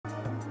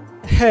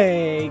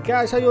Hey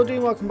guys, how you all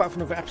doing? Welcome back for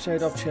another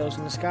episode of Chills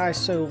in the Sky.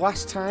 So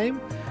last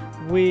time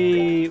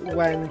we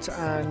went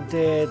and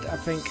did, I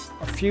think,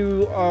 a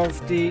few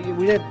of we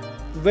did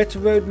Ritter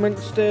Road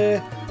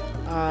Munster,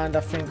 and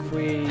I think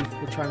we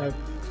were trying to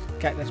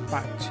get this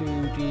back to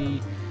the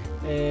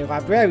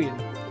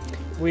librarian.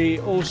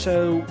 We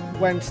also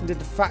went and did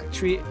the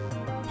factory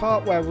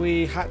part where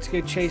we had to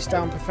go chase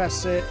down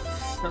Professor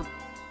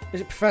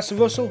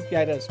Russell?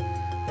 Yeah, it is.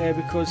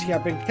 Because he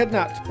had been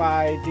kidnapped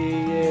by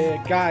the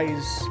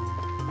guys,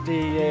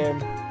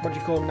 what do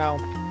you call them now?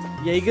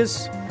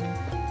 Jaegers.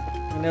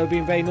 And they were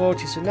being very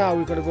naughty, so now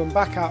we've got to run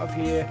back out of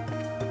here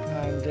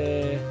and,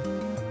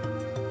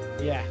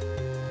 yeah,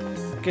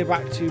 go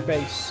back to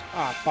base.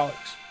 Ah,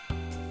 bollocks.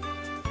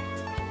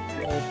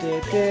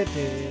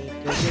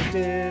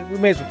 We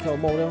may as well kill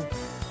them all though.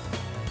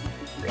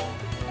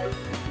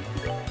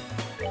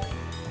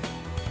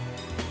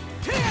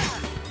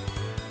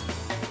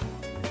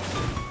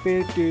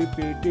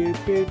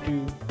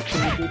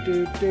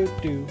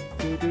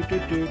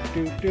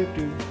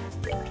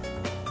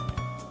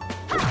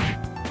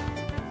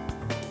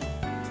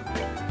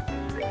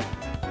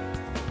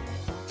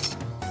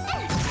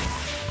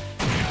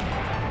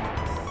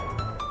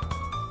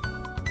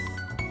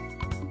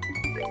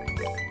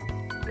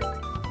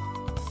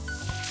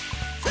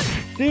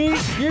 See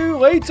you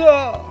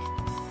later!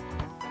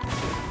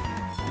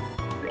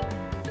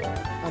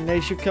 And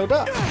they should kill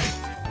that.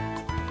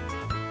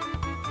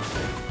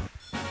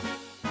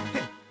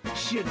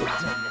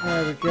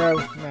 There we go,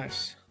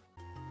 nice.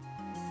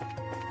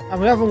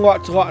 And we haven't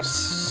watched a lot of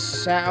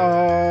set.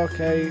 Oh,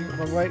 okay,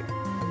 one wait.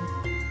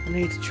 I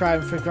need to try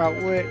and figure out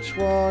which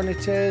one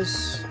it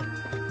is.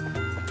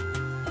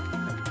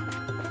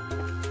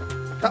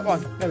 That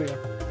one, there we go.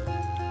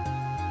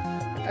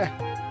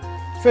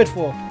 Third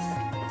floor.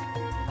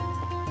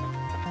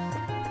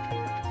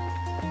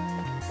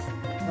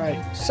 Right,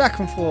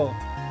 second floor.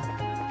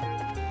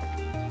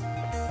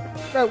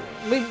 No,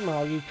 leave me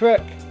now, you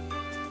prick.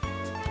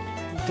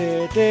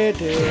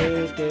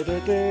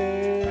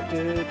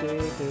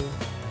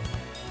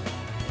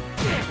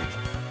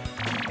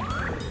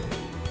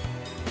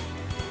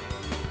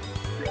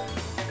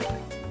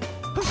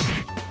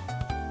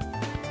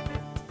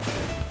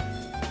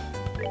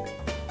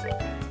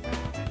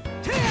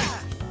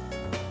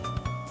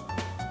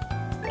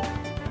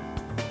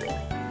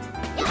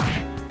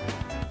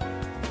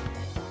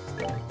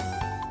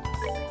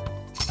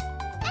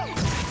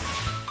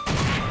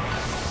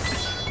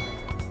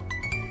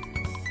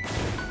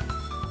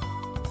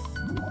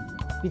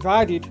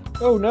 Divided.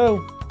 Oh no.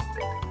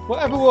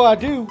 Whatever will I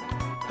do?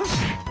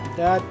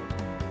 Dad.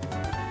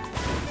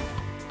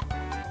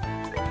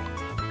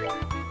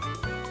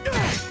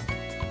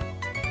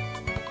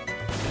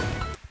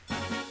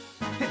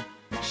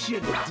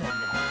 Should have done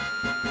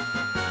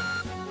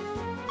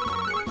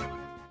that.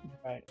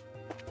 Right.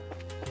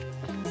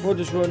 We'll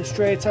just run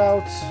straight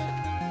out.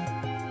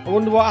 I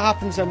wonder what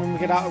happens then when we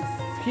get out of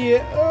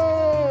here.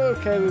 Oh,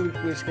 okay, we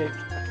escaped.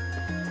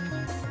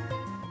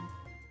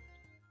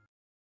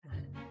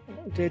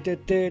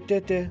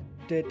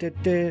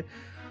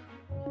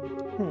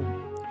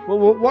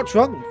 Well, what's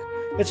wrong?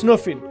 It's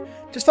nothing.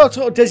 Just felt a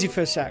little dizzy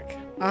for a sec.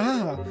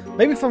 Ah,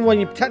 maybe from when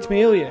you protected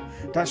me earlier.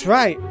 That's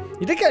right.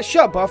 You did get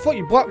shot, but I thought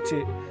you blocked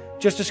it.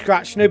 Just a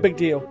scratch, no big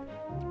deal.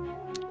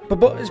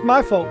 But it's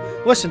my fault.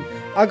 Listen,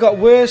 I got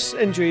worse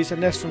injuries than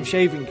this from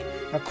shaving.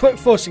 Now quit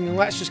fussing and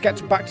let's just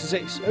get back to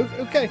this.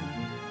 Okay.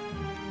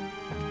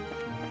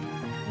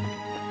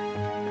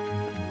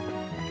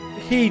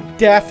 He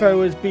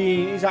defo is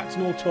he's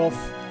acting all tough.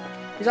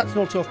 He's acting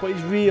all tough, but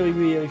he's really,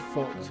 really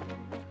fucked.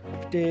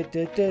 No,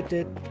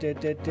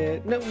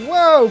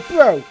 whoa,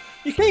 bro!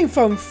 You came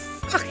from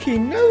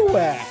fucking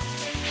nowhere!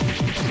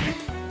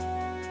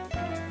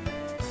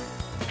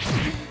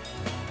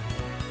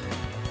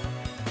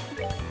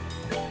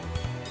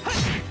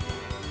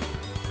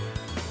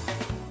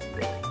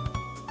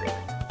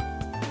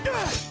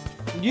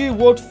 You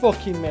would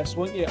fucking miss,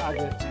 wouldn't you,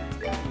 Agate?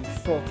 You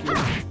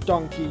fucking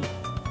donkey.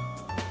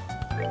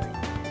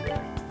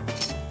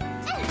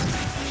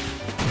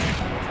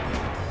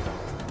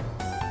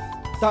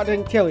 That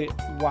didn't kill it.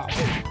 Wow.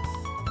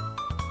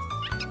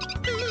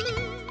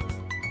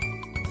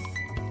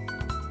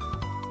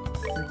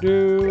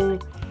 Do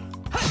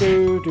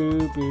do do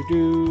do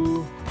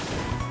do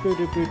do do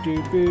do do do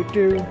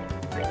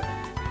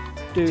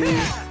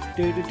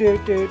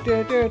do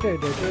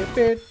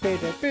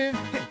do do.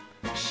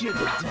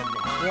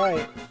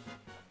 Right.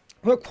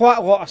 We've quite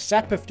a lot of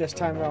Sepith this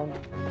time round.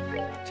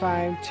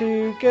 Time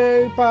to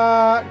go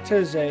back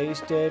to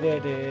Zace.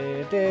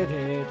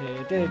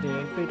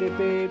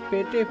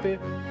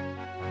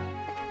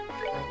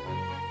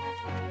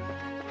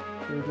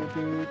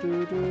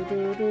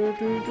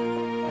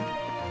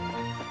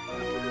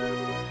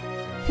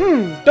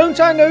 Don't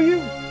I know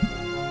you?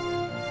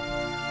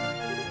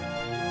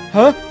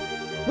 Huh?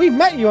 We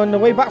met you on the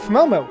way back from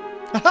Elmo.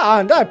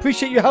 And I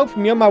appreciate you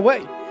helping me on my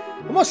way.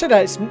 I must say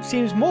that it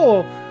seems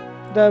more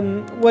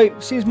than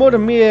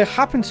mere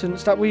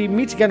happenstance that we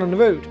meet again on the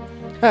road.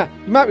 Ha,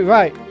 you might be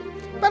right.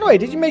 By the way,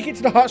 did you make it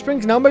to the hot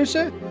springs in Elmo,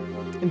 sir?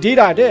 Indeed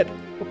I did.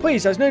 But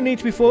please, there's no need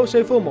to be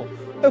so formal.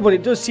 Oh, but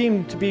it does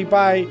seem to be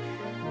by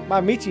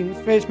my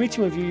first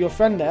meeting with you, your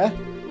friend there.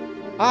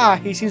 Ah,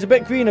 he seems a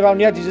bit green around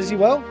the edges, is he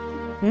well?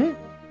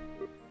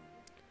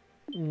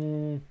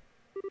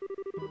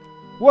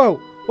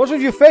 Whoa, what's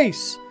with your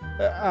face?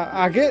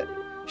 Agate?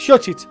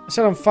 Shut it. I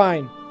said I'm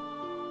fine.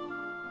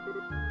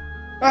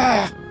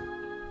 Ah!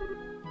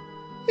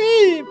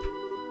 Eep!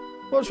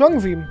 What's wrong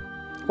with him?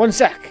 One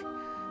sec.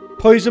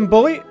 Poison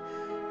bullet?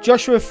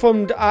 Joshua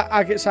thumbed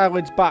Agate's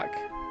eyelids back.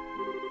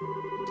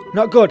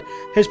 Not good.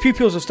 His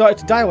pupils have started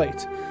to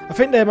dilate. I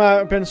think there might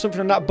have been something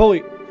on that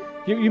bullet.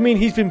 You mean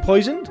he's been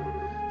poisoned?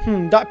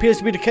 That appears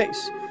to be the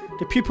case.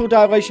 The pupil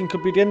dilation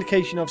could be the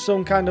indication of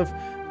some kind of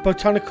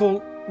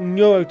botanical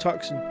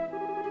neurotoxin.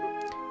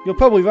 You're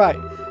probably right.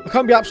 I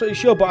can't be absolutely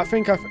sure, but I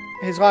think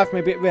his life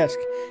may be at risk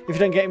if you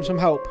don't get him some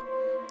help.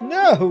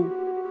 No!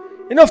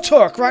 Enough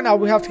talk! Right now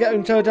we have to get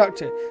him to a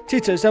doctor.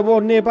 Tita, is there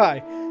one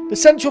nearby? The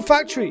Central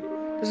Factory!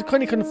 There's a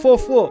clinic on the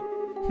 4th floor.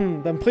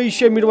 Then please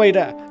show me the way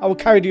there. I will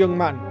carry the young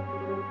man.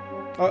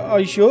 Are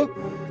you sure?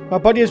 My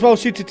body is well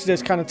suited to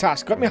this kind of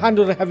task. Let me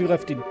handle the heavy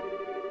lifting.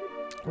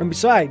 And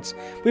besides,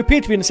 we appear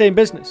to be in the same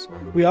business.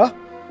 We are?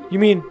 You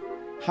mean,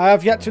 I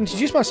have yet to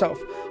introduce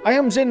myself. I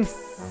am Zin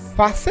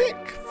Vafik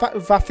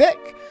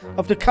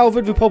of the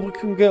Calvard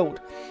Republican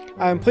Guild.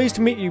 I am pleased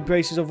to meet you,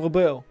 Braces of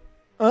LaBelle.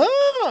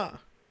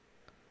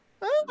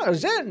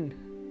 Zin.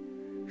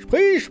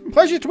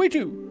 Pleasure to meet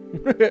you.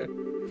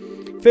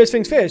 First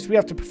things first, we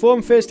have to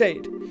perform first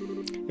aid.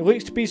 It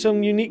looks to be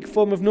some unique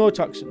form of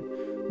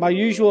neurotoxin. My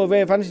usual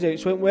array of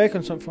antidotes won't work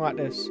on something like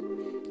this.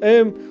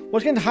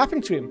 What's going to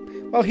happen to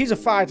him? Well, he's a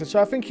fighter,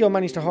 so I think he'll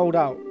manage to hold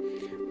out.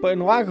 But in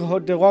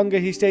likelihood, the longer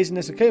he stays in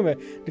this coma,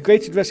 the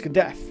greater the risk of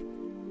death.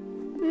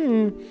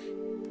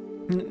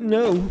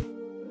 No.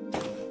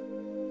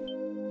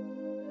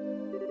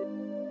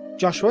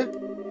 Joshua?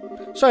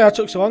 Sorry I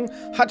took so long.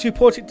 Had to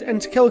report it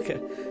into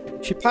Kilka.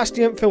 She passed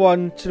the info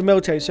on to the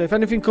military, so if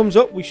anything comes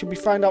up, we should be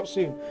find out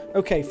soon.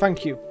 Okay,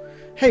 thank you.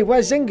 Hey,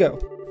 where's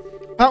Zingo?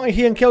 Apparently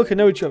he and Kilka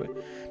know each other.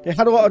 They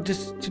had a lot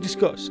to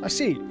discuss. I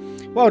see.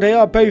 Well, they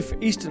are both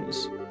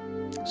Easterns.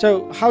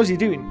 So, how's he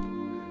doing?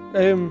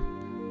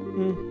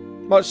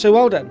 What's so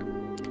well then?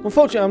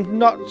 Unfortunately, I'm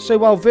not so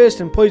well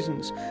versed in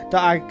poisons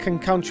that I can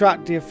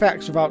counteract the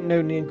effects without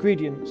knowing the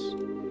ingredients.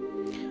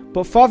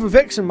 But Father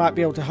Vixen might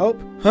be able to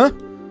help. Huh?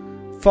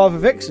 Father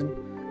Vixen?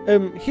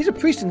 He's a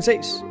priest in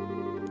Zace.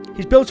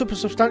 He's built up a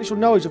substantial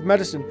knowledge of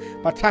medicine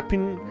by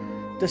tapping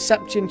the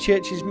Septian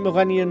Church's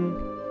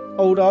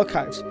millennium-old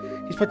archives.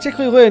 He's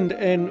particularly learned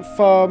in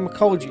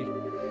pharmacology.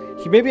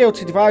 He may be able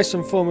to devise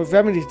some form of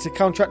remedy to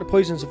counteract the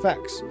poison's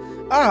effects.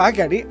 Ah, I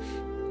get it.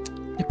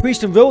 The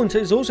priest in Roland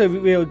is also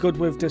really good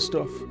with this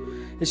stuff.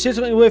 It's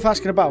certainly worth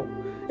asking about.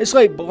 It's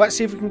late, but let's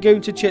see if we can go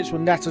into church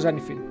when Nat does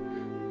anything.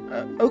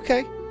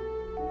 Okay.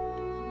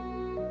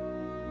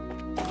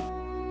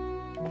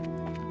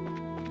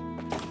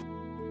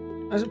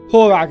 As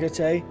poor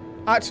Agate,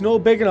 acting all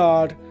big and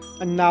hard,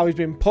 and now he's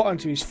been put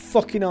onto his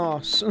fucking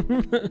arse.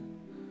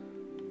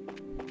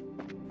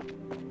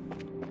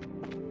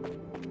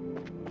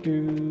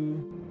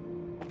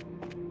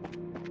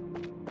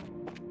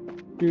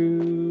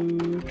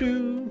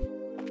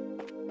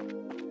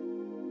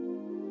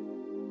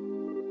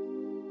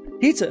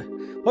 Peter,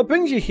 what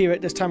brings you here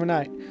at this time of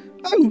night?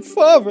 Oh,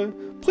 Father,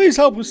 please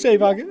help us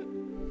save Agate.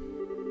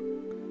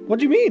 What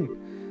do you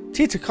mean?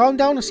 Tita, calm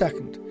down a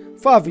second.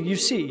 Father, you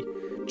see,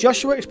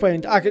 Joshua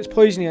explained Agate's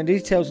poisoning and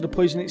details of the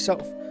poison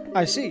itself.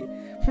 I see.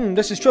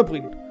 This is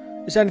troubling.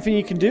 Is there anything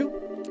you can do?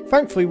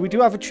 Thankfully, we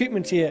do have a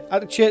treatment here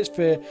at the church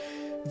for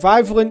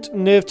virulent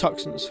nerve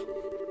toxins.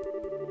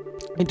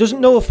 It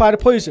doesn't nullify the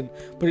poison,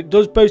 but it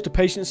does boost the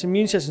patient's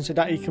immune system so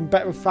that he can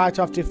better fight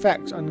off the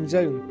effects on his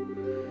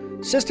own.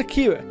 Sister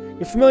Kira,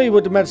 you're familiar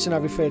with the medicine I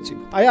referred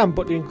to. I am,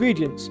 but the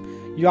ingredients.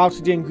 You're out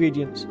of the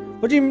ingredients.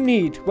 What do you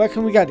need? Where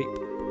can we get it?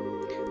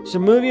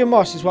 Zemuria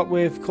moss is what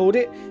we've called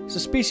it. It's a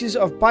species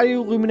of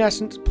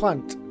bioluminescent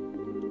plant.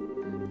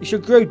 It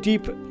should grow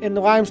deep in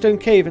the limestone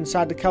cave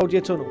inside the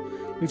Chaldean Tunnel.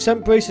 We've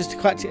sent braces to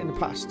collect it in the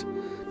past.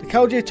 The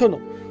Chaldean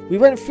Tunnel. We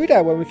went through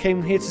there when we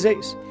came here to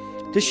Zace.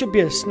 This should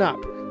be a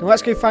snap. Then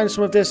let's go find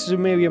some of this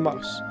Zemuria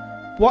moss.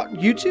 What?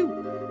 You two?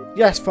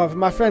 Yes, Father.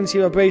 My friends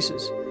here are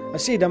bracers. I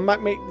see.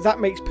 That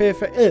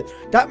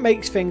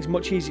makes things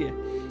much easier.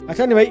 At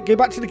any rate, go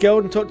back to the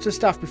guild and talk to the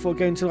staff before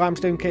going to the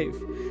limestone cave.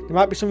 There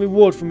might be some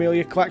reward for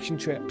earlier collection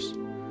trips.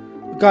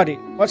 Got it.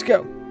 Let's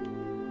go.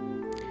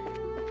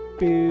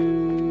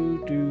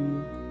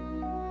 Boo-doo.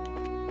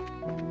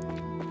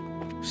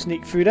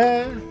 Sneak through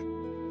there.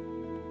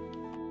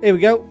 Here we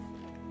go.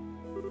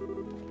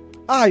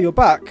 Ah, you're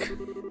back.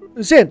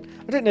 Zin,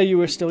 I didn't know you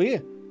were still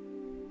here.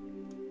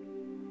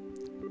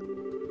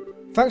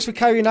 Thanks for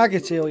carrying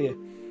Agate earlier.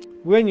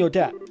 We're in your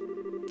debt.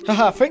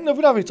 Haha, think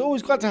nothing of it.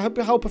 Always glad to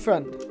help a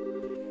friend.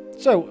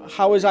 So,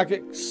 how is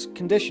Agate's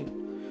condition?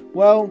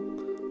 Well,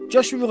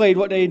 Joshua relayed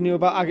what they knew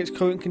about Agate's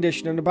current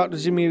condition and about the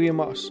Zemuria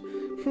moss.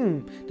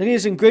 Then he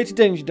is in greater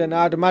danger than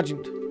I had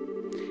imagined.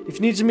 If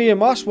you need some mere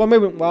moss, one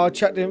moment while I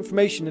check the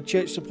information the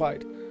church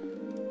supplied.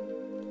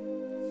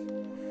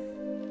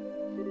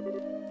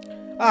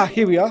 Ah,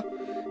 here we are.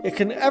 It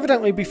can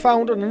evidently be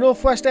found on the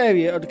northwest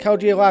area of the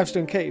Chaldea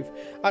Limestone Cave,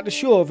 at the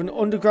shore of an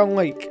underground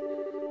lake.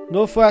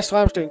 Northwest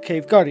Limestone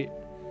Cave, got it.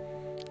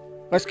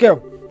 Let's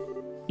go.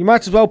 You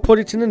might as well put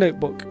it in the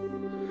notebook.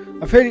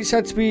 I've heard it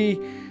said to be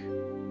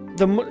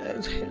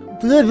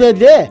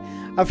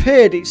I've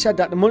heard it said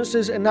that the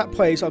monsters in that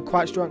place are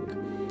quite strong.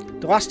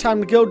 The last time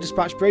the guild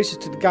dispatched bracers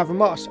to the Gather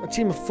Moss, a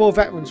team of 4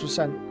 veterans was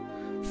sent.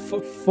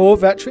 4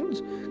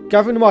 veterans?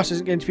 Gathering the moss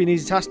isn't going to be an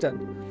easy task then.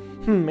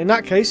 In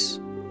that case,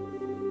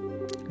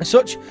 as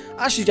such,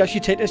 I suggest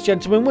you take this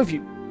gentleman with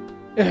you.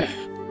 Ugh.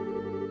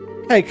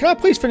 Hey, can I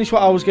please finish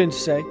what I was going to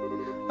say?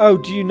 Oh,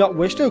 do you not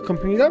wish to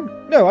accompany them?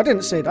 No, I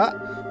didn't say that.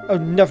 Oh,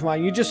 never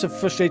mind, you're just as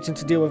frustrating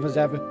to deal with as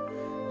ever.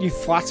 You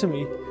flatter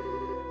me.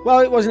 Well,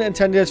 it wasn't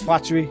intended as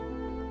flattery.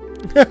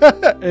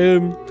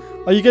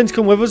 Are you going to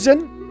come with us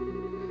then?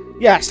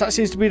 Yes, that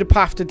seems to be the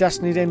path to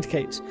destiny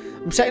indicates.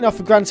 I'm setting off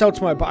for Grand Cell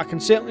tomorrow, but I can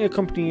certainly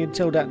accompany you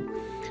until then.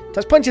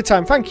 That's plenty of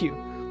time, thank you.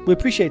 We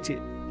appreciate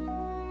it.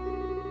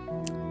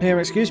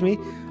 Excuse me,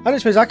 I don't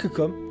suppose I could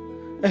come.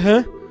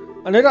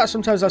 I know that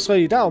sometimes I slow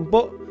you down,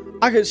 but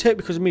Agate's hurt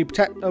because of me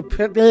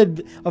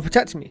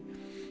protecting me.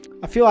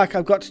 I feel like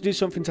I've got to do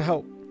something to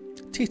help.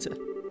 Tita.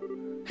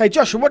 Hey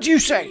Joshua, what do you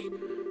say?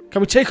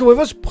 Can we take her with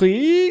us,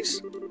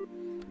 please?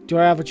 Do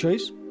I have a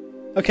choice?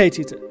 Okay,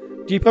 Tita.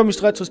 Do you promise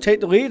to let us take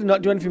the lead and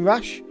not do anything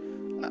rash?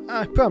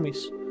 I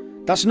promise.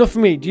 That's enough for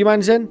me. Do you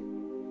mind, Zen?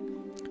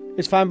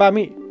 It's fine by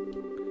me.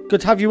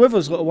 Good to have you with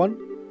us, little one.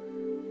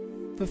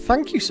 But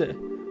thank you, sir.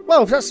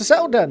 Well, if that's the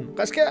settled then,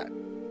 let's get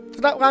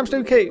to that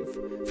limestone cave.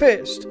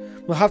 First,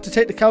 we'll have to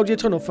take the Chaldea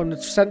tunnel from the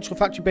central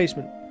factory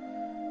basement.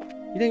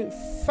 You don't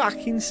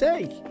fucking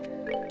say.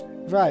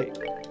 Right.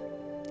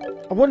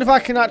 I wonder if I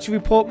can actually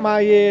report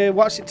my,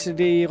 to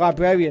the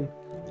librarian.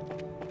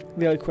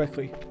 Really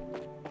quickly.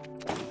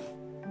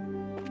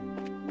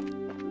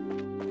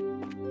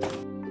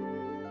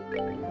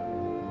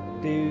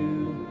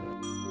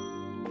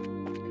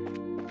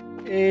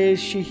 Is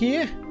she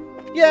here?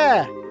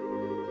 Yeah!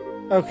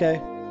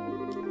 Okay.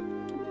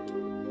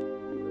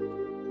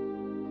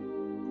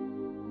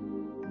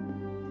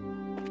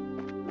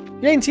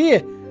 You ain't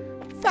here!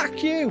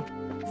 Fuck you!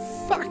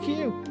 Fuck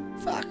you!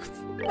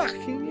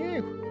 Fucking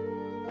you!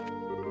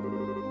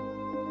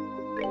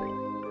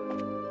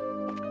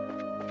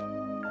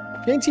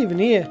 You ain't even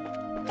here.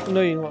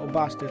 Annoying little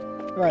bastard.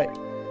 Right.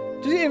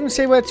 Does it even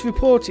say where to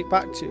report it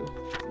back to?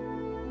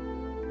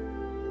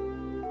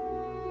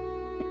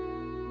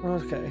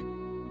 Okay.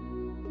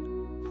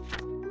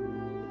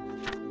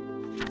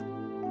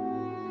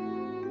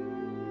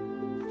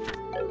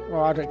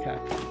 Oh, I don't care.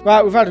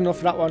 Right, we've had enough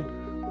of that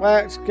one.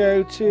 Let's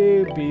go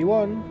to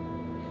B1.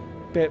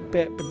 Bit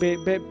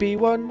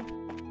B1.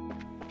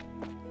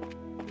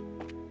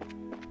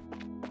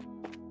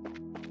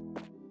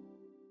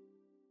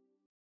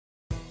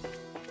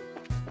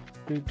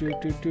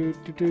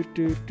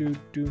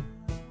 Do.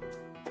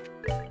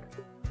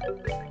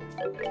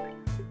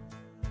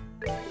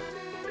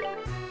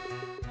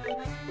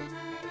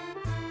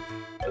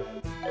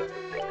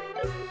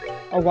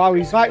 Oh wow,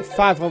 he's like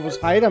 5 levels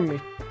higher than me.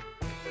 Okay,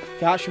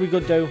 that should be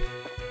good though.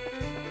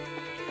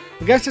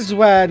 I guess this is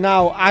where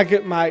now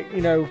Agate might,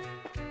 you know,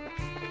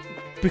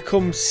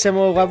 become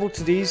similar level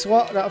to these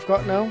lot that I've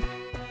got now.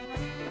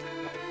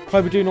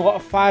 Probably doing a lot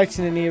of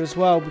fighting in here as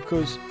well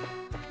because,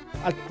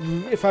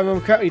 if I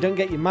remember correctly, you don't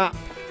get your map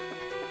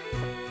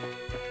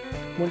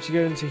once you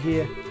go into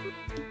here.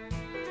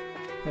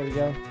 There we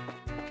go.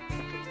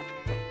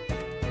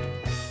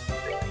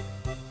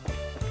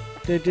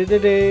 So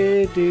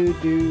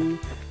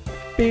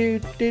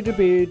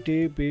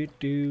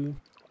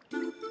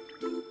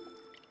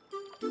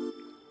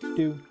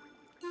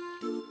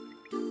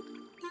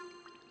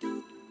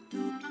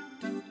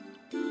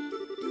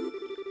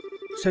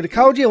the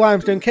Chaldea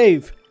Limestone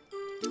Cave.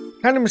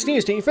 Kind of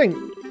mysterious, don't you think?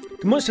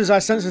 The monsters I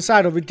sense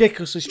inside are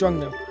ridiculously strong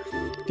though.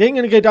 They ain't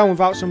gonna go down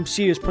without some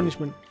serious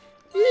punishment.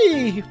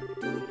 Yee!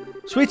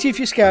 Sweetie, if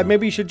you're scared,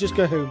 maybe you should just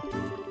go home.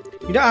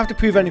 You don't have to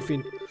prove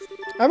anything.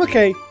 I'm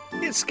okay.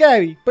 It's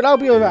scary, but I'll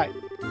be alright.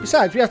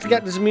 Besides, we have to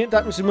get that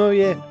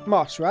Zemuria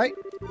moss, right?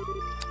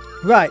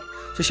 Right,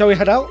 so shall we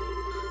head out?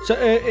 So,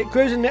 it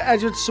grows in the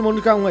edge of some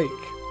underground lake.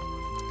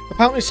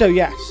 Apparently so,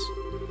 yes.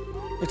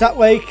 If that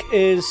lake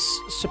is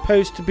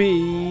supposed to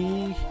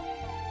be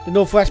the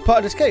northwest part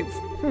of this cave.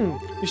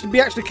 We should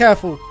be extra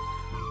careful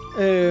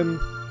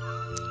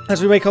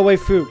as we make our way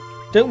through.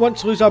 Don't want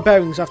to lose our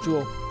bearings after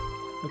all.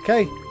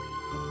 Okay.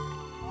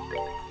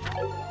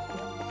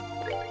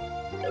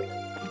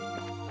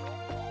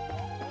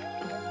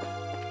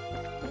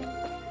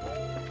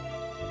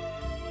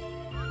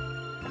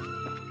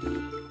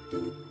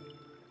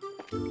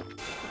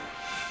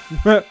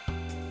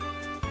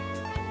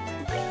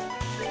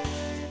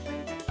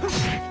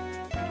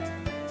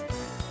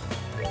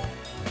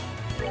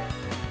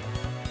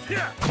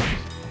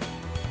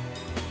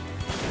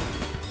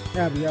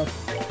 There we go.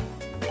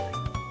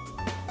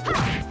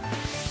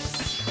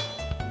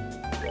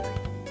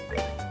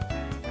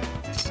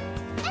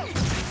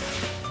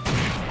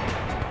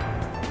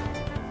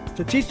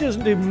 So TT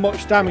doesn't do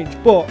much damage,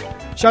 but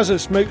she has a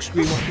smoke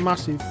screen, which is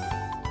massive.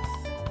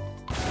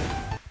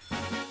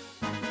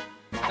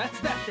 That's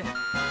that then.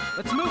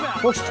 Let's move out.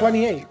 Plus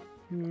 28.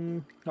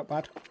 Not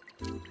bad.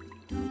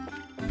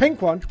 Pink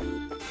one.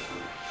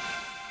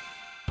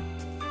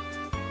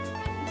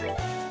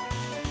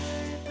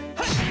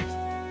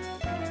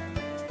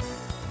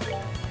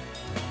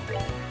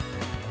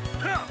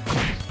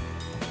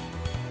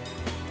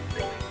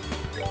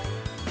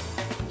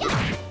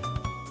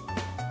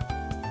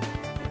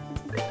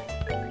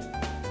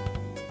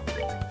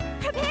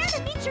 Prepare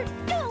to meet your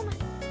doom!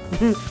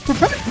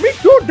 Prepare to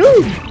meet your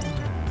doom!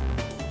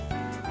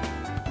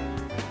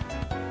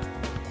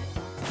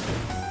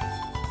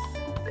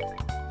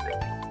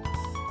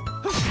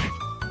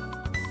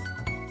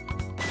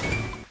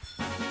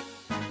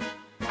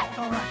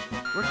 Alright,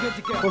 we're good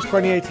to go. Plus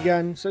 28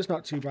 again, so it's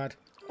not too bad.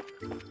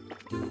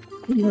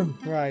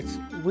 Right,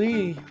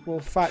 we will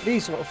fight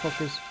these little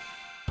fuckers.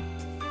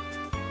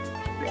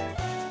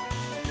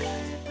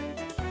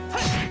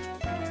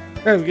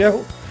 There we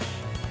go.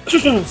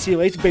 See you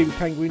later, baby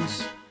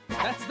penguins.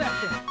 That's that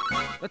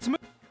then. Let's move.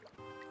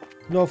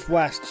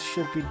 Northwest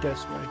should be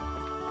this way.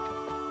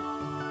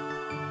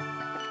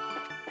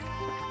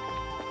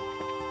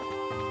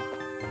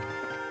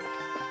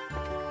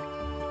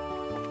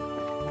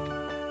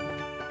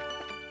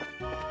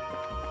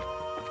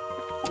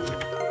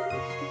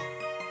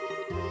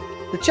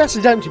 The chest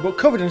is empty but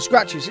covered in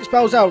scratches. It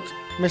spells out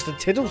Mr.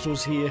 Tiddles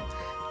was here.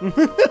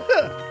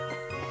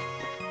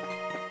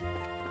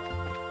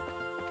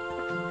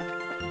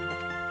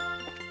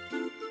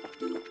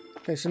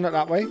 Okay, so not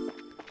that way.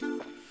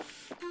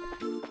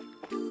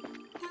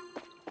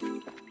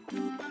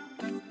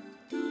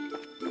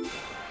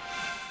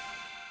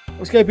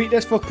 Let's go beat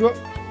this fucker up.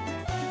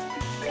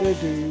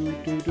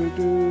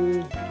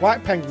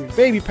 White penguin,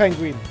 baby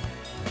penguin,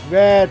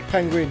 red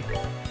penguin.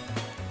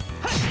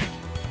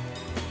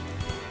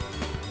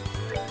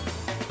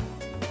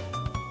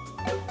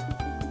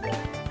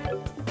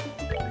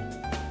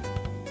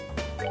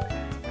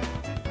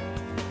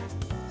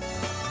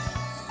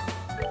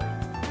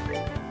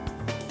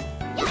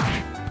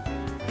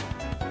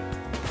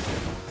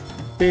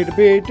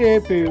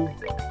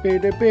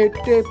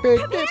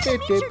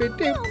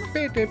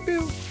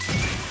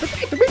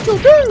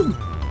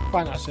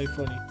 Find that so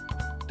funny.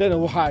 Don't know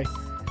why.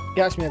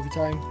 Gets me every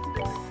time.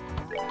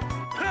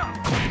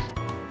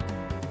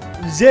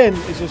 Zen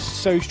is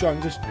just so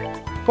strong. Just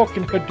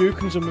fucking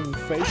Hadoukens him in the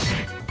face.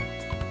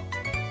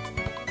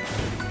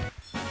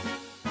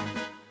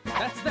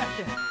 That's that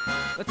then.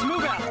 Let's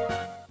move out.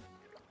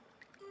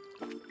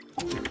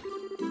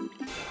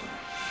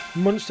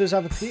 Monsters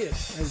have appeared.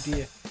 Oh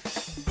dear.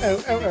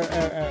 Oh.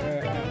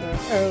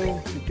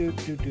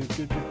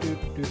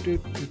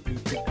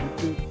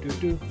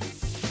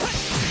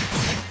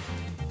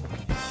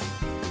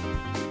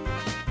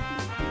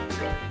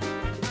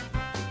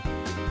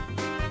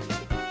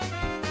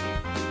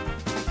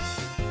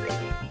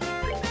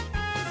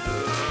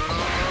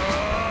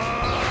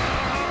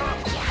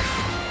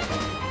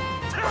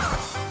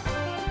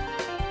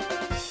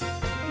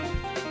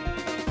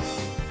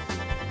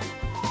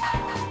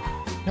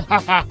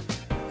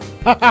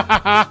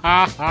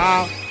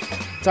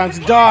 Time to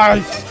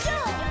die!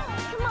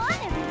 Come on,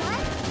 everyone!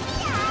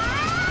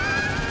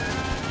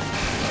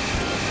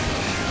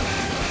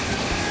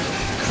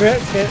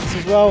 Crit hits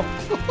as well.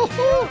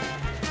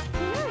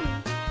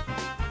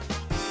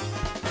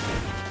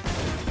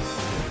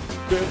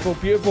 Beautiful,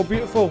 beautiful,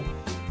 beautiful.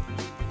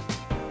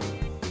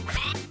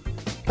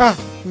 Ah,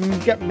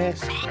 get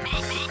missed.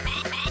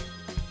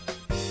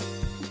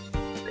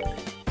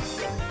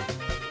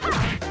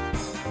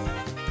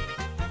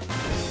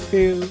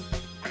 Pew.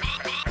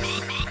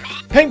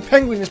 Pink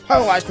penguin is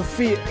paralyzed with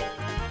fear.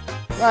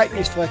 Right,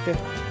 Miss Flicker.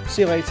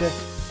 See you later.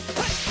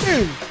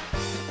 Pew.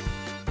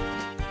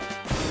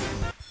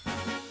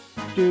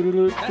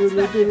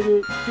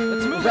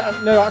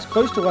 No, that's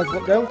close to level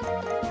up though.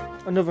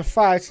 Another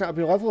fight, and that'll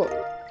be level up.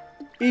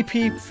 EP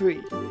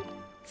 3.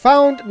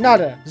 Found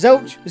nada.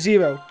 Zilch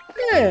 0.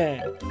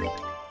 Yeah.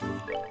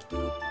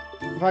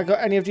 Have I got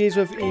any of these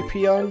with EP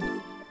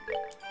on?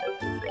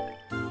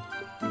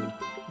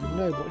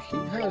 No, but he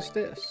has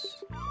this.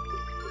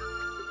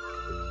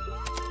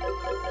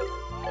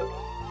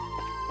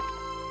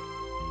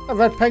 A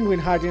red penguin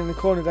hiding in the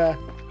corner there.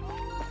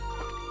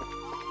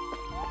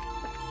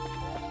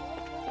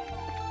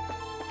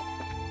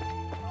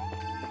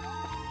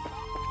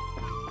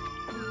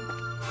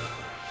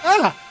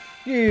 Ah!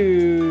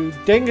 You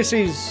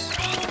dinguses!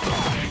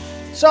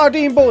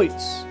 Sardine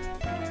bullets!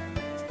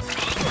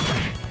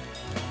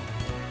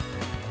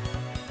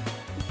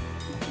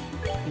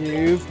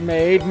 You've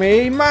made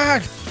me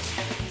mad!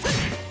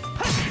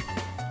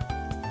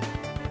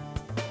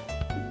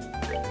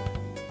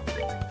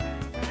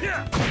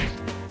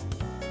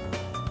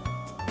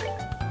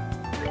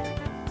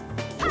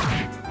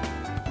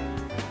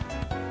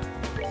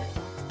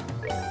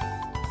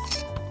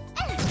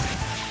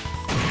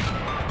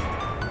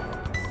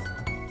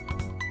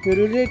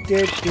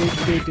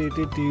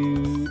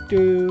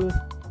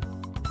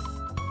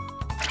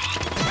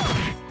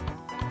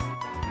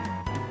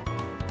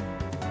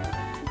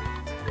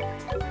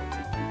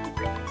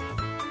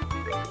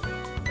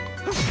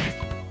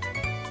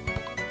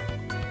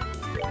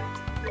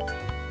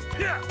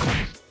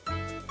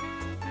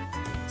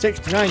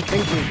 69,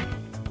 thank you.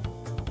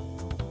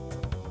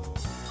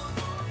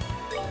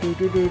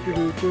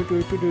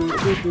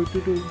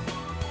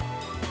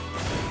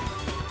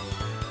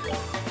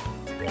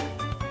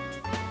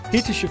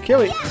 Peter should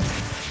kill it.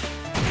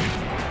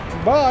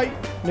 Bye,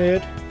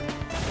 nerd.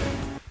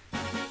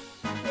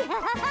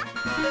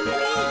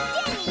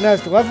 And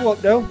there's the level up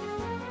though.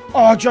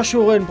 Oh,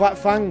 Joshua learned Black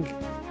Fang.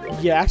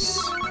 Yes.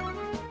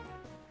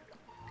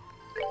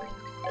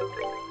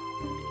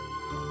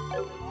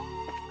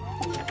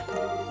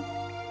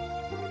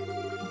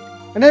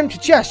 An empty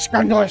chest,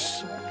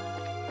 scandalous.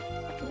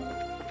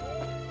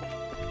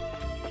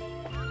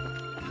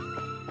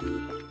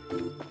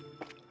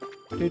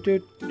 Do do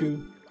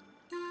do.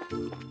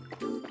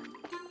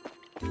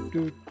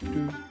 Do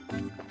do.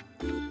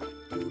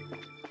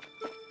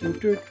 Do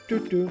do do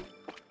do.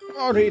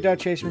 Oh, don't you dare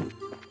chase me.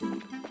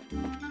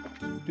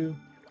 Do.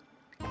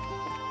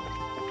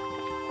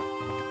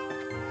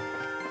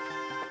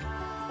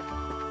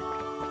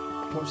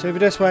 What's over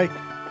this way?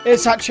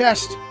 It's that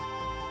chest.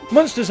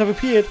 Monsters have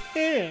appeared.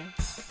 Yeah.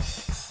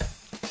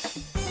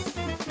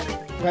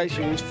 Let's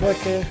use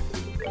flicker.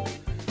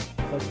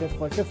 Flicker,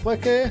 flicker,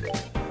 flicker.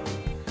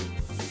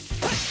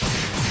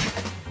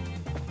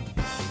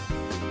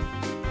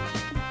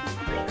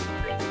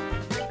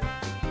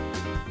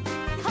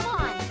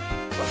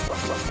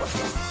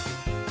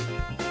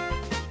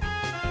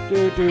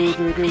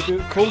 Do.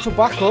 Call to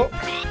back up.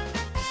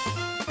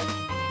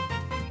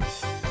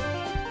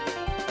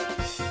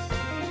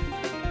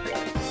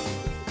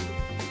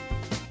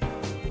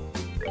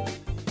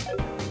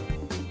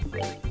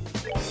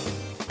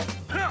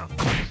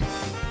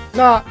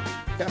 Nah,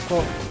 get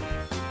fucked.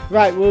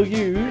 Right, we'll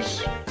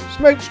use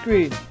smoke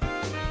screen.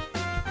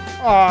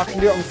 Oh, I can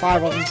do it on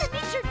 5 of them.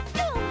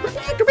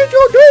 Prepare to meet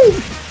your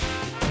doom!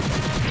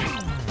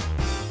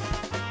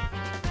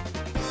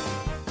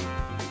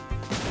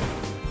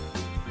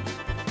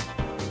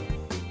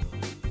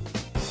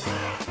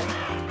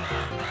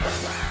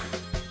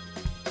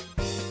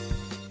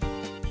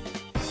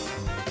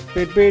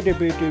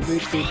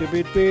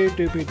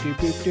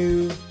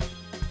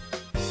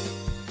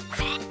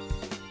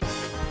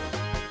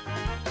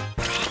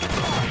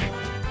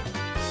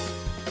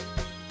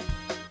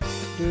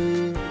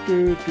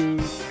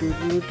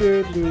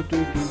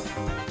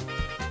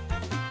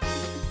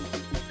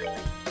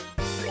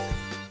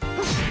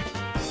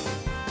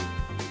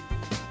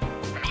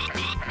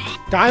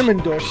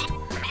 Diamond dust.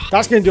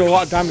 That's going to do a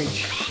lot of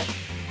damage.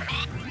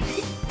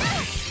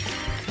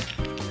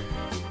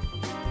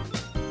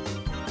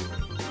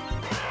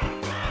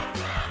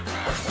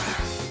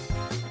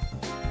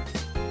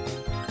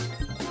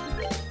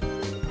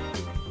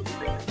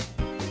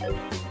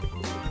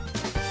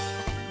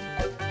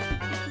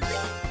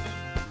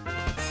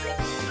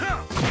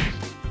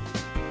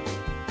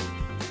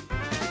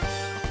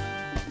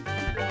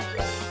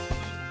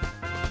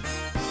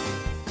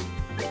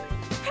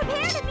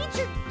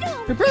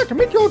 Prepare to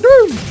meet your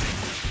doom!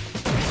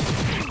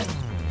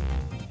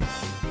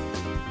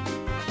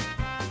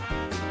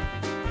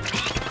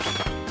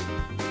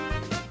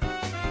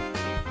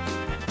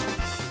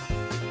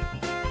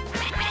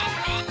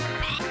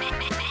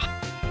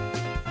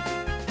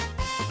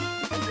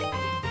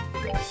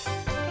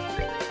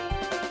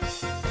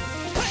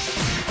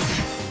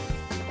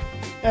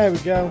 There we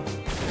go.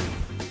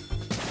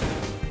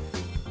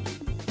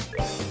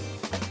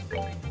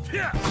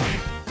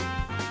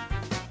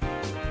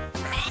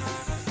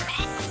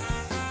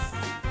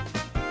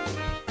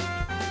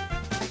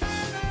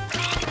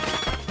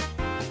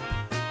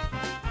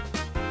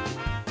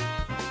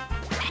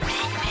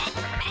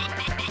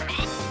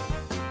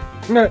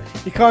 No,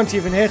 you can't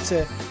even hit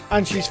her,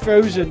 and she's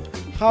frozen.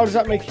 How does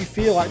that make you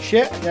feel? Like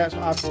shit? Yeah, that's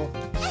what I thought.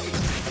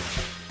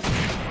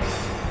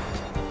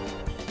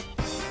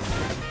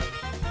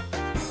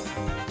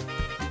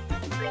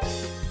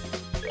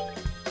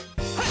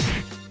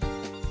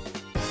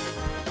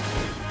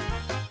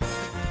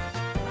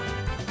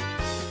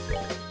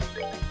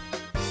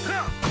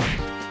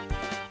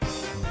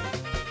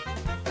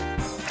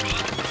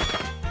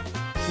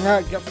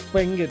 Right, get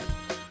fingered.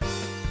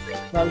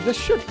 Right, this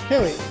should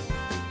kill it.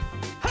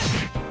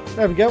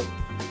 There we go.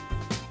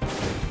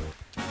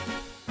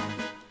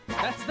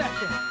 That's that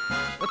thing.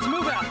 Let's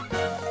move out.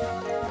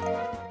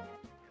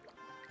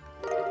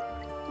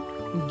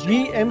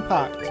 G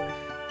Impact.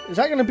 Is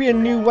that going to be a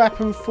new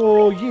weapon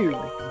for you?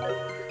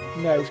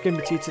 No, it's going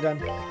to be Tita then.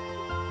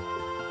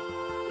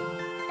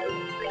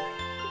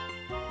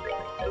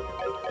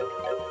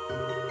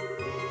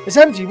 It's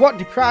empty. What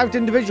deprived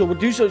individual would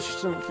do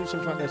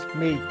something like this?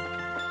 Me.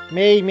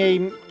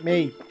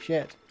 Me.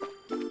 Shit.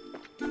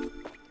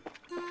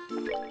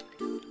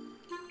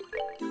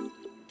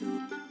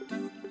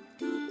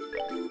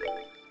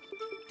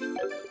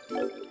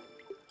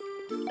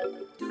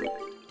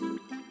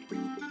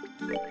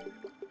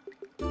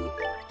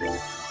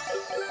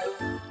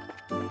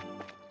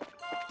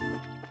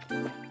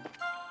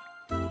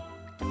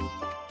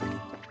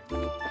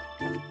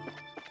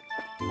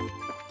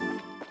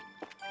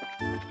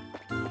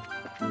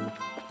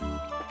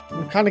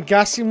 I'm kind of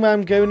guessing where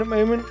I'm going at the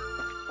moment.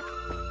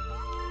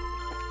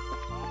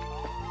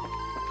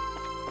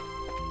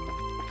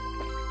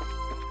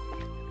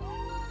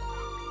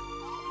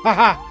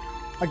 Haha!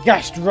 I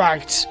guessed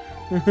right.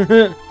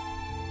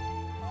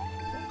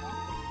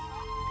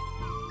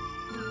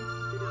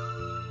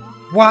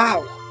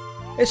 Wow!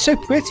 It's so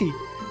pretty.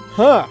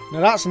 Huh, now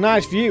that's a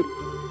nice view.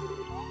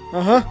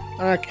 Uh-huh,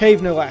 and a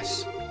cave no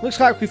less. Looks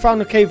like we found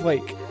a cave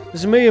lake.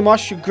 There's a million moss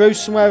should grow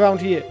somewhere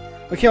around here.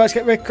 Okay, let's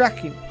get red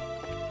cracking.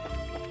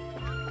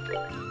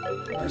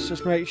 Let's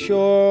just make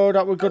sure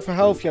that we're good for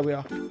health. Yeah, we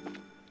are.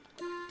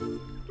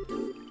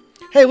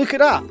 Hey, look at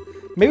that.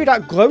 Maybe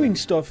that glowing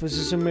stuff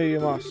is a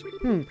million moss.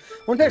 I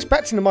wasn't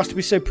expecting the moss to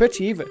be so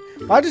pretty either.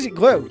 Why does it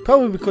glow?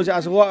 Probably because it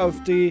has a lot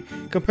of the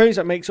components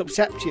that makes up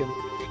septium.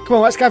 Come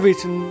on, let's gather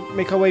it and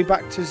make our way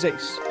back to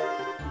Zeus.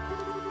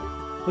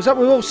 Was that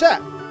we're all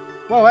set?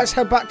 Well, let's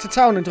head back to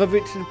town and deliver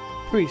it to the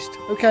priest.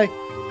 Okay.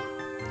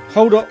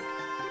 Hold up.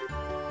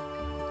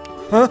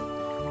 Huh?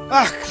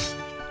 Ah!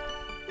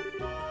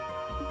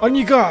 On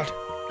your guard.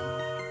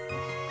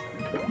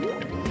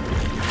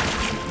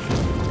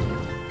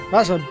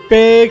 That's a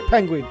big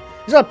penguin.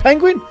 Is that a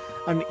penguin?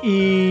 An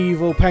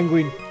evil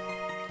penguin.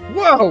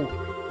 Whoa!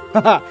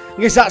 Haha, I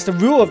guess that's the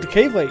rule of the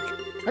cave lake.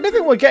 I don't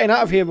think we're getting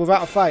out of here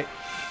without a fight.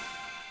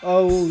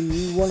 Oh,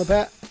 you want to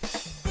bet?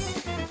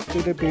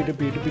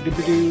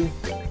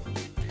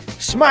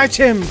 Smite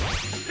him!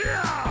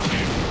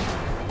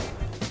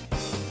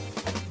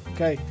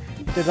 Okay,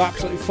 did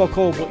absolutely fuck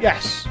all, but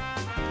yes.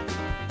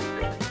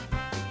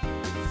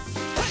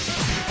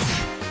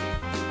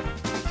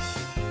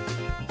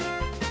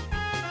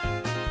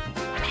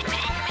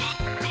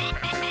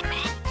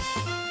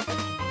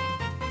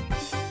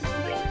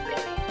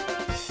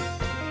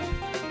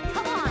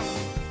 Come on.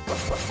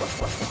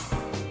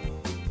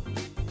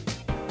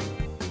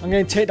 I'm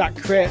going to take that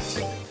crit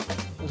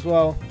as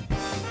well.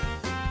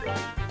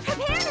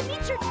 Prepare to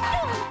meet your doom.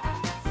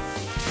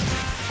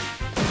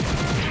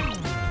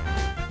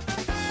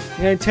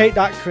 I'm going to take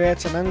that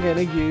crit and I'm going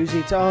to use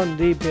it on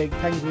the big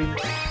penguin.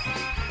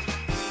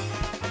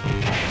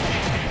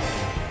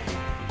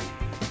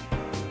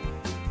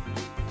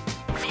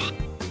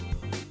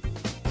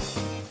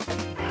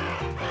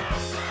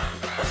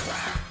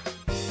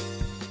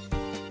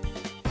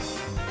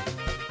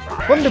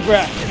 Wonder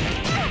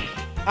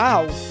Breath!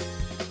 Ow!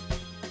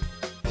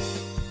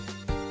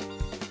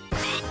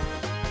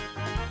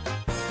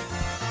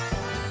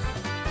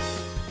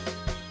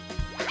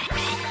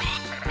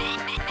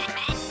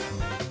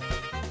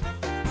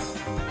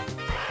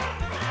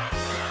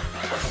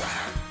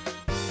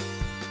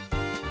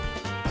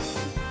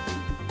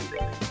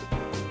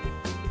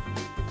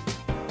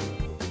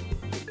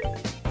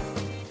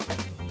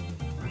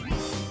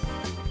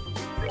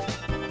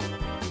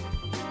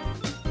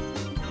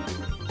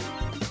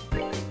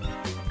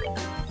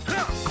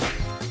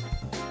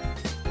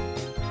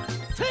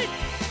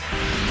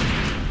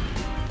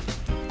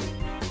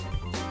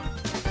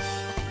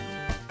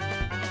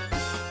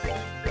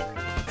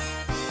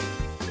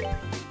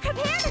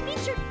 Prepare to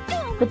meet your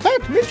doom. Prepare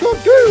to meet your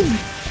doom!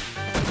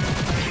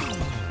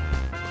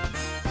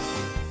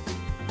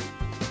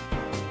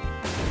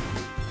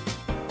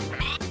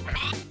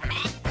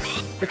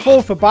 They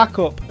call for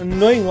backup,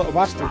 annoying little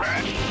bastards.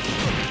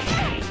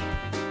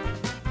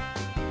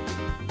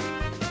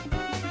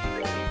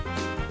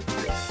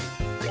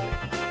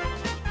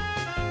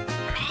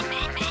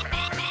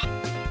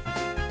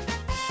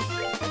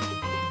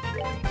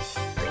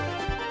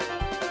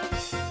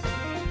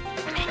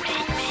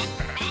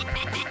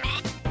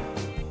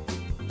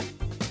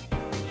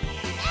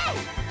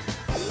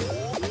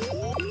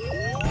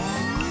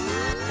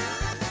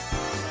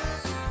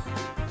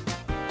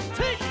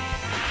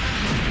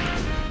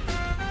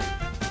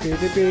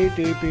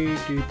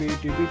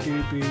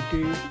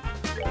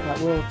 That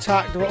will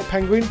attack the little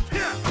penguin.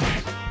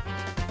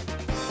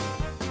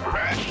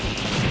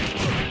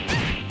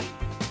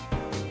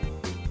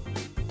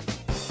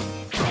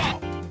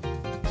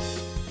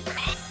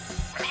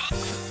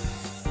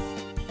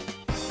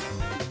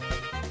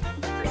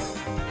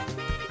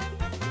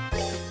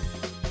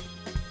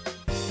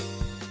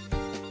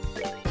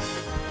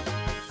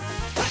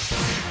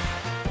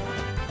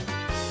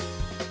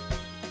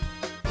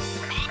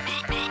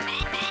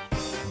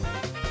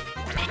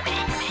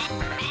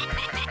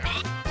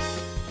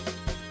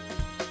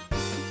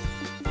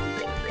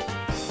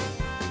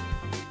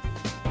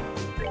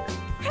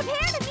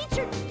 Prepare to meet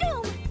your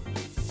doom.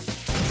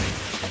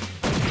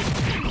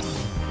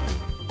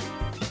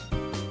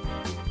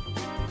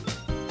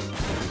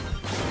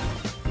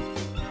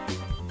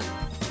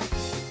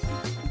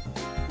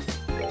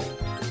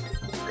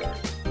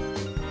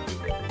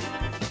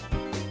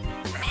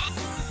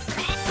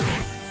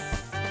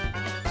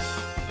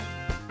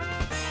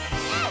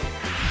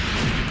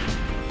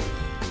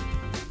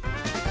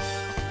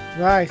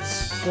 Right,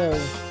 so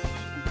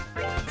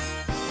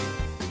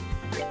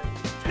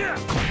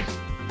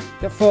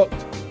get fucked.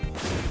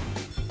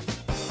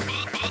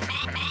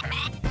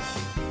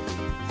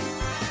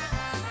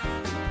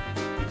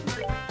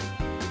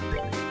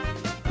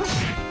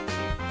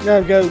 There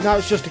we go. Now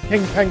it's just a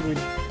king penguin.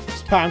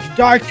 It's time to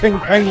die, king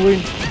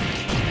penguin.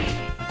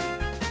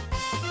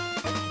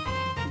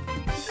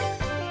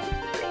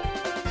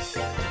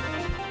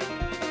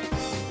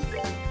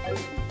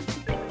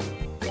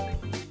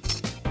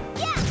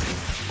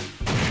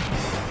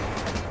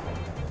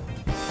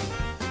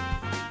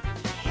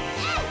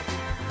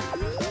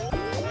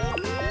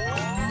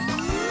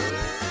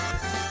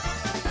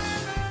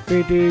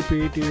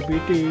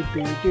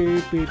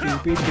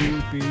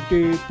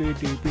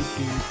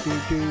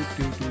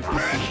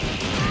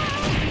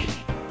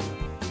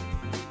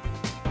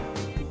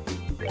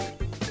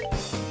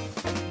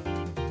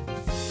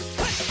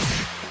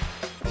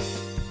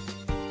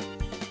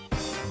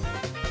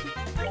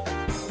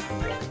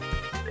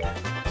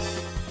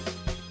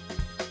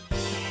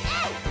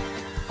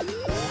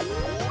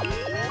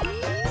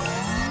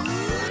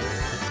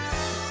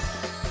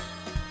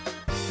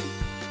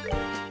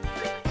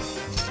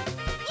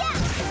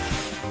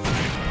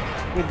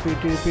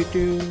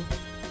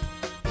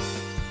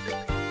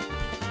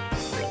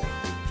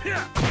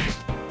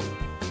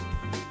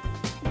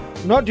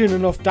 I'm not doing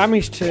enough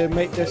damage to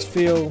make this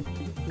feel,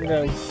 you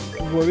know,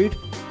 worried.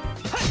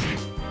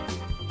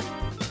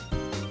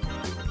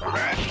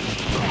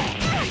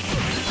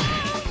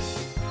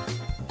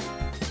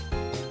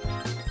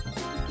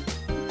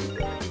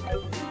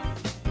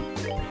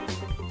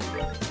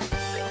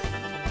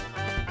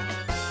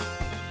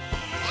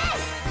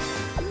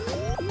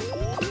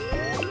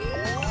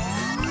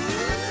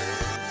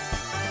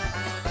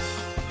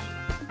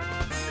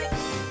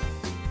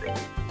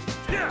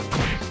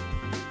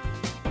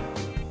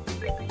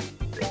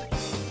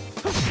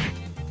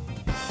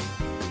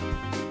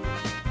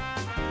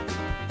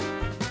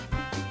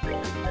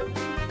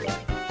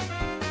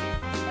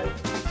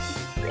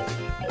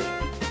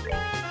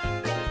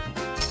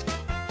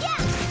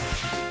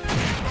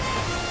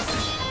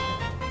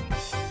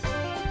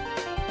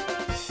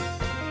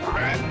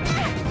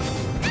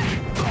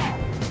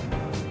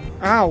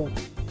 Ow!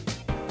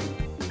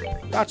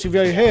 That actually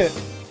really hurt.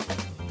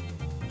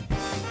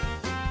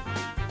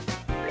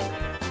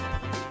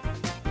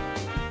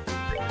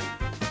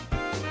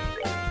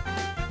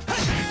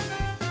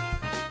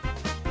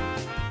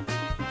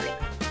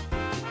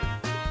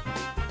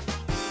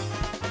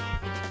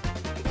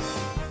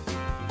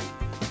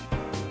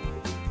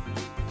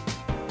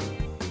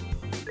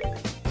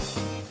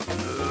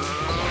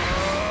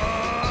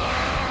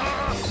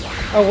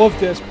 I love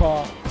this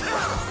part.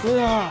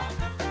 Ah.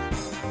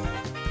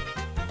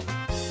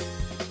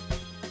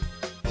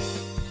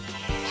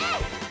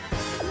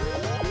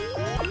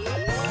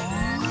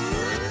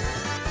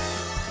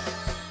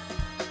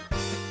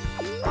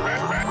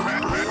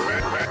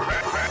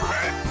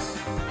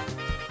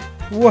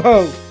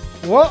 Whoa!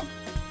 What?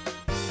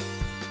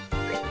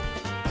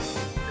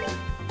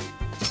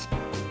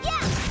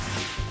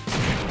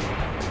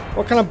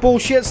 What kind of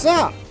bullshit's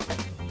that?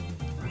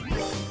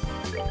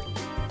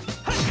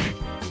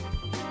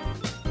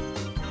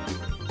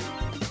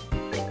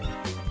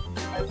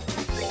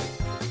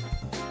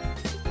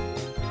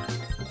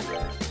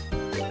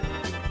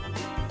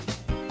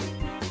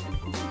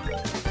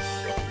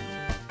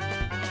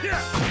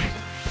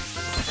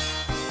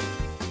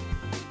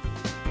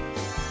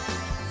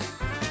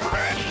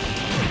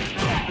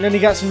 And then he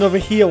gets another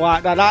heal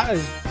like that. That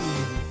is...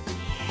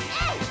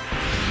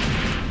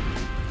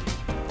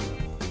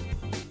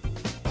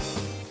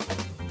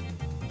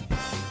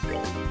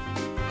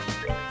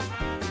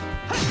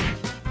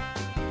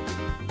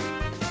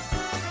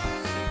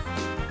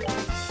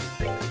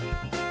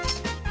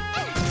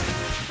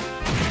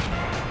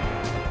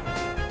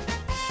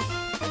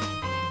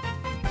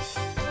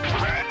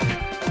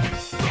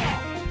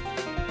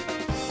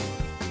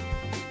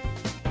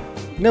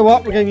 You know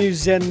what? We're going to use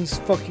Zen's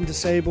fucking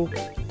disable.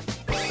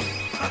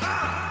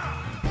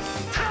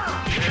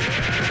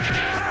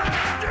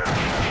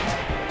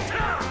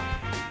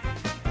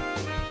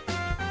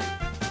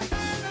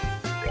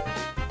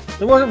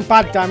 It wasn't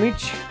bad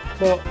damage,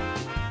 but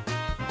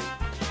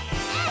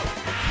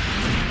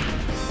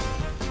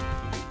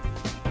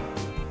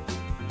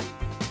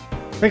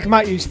I think I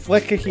might use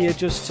Flicker here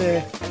just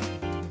to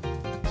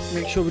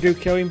make sure we do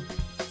kill him.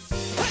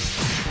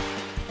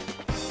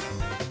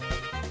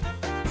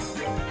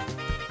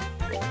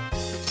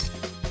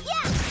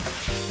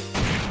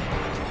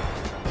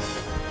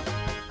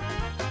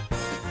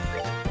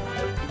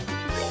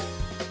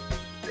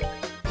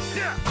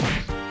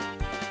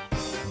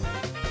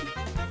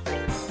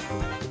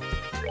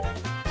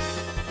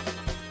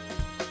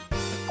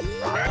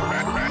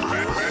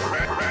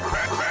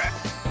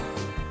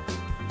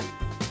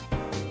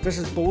 This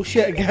is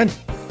bullshit again.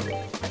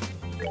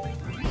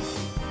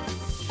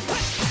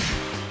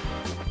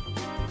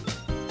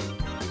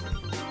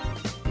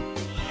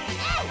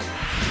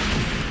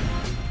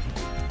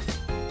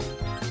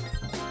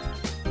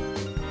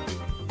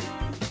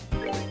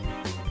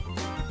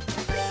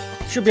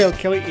 Should be able to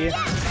kill it here.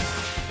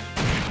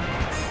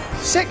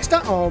 6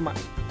 down. Oh man.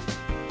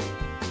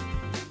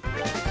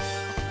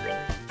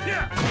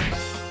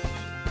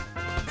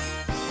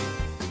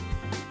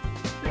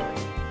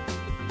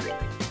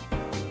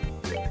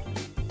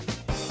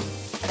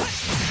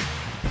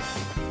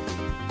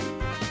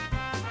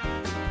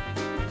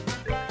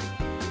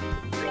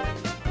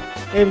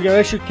 Here we go,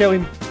 I should kill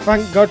him.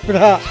 Thank God for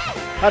that.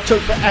 That took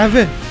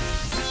forever.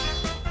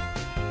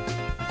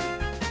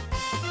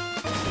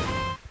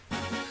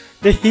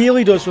 The heal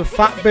he does with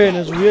fat burn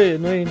is really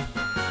annoying.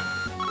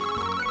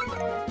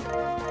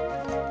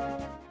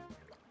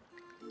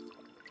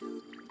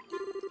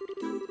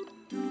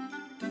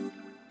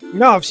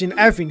 Now I've seen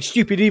everything,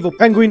 stupid evil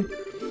penguin.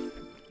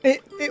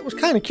 It was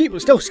kind of cute,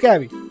 but still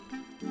scary.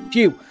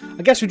 Phew,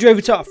 I guess we drove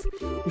it off.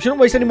 We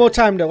shouldn't waste any more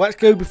time though, let's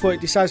go before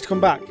it decides to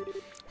come back.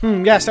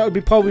 Yes, that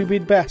would probably be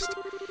the best.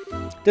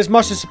 This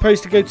moss is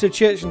supposed to go to the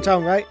church in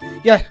town, right?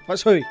 Yeah,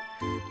 let's hurry.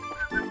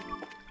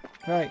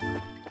 Right.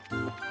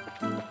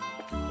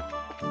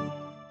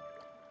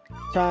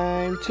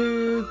 Time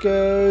to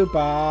go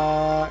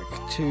back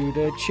to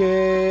the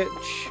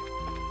church.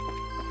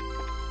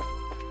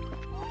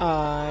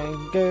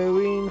 I'm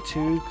going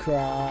to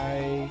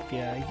cry.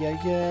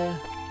 Yeah.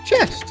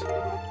 Chest!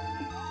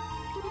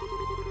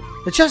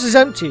 The chest is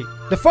empty.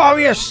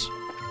 Nefarious!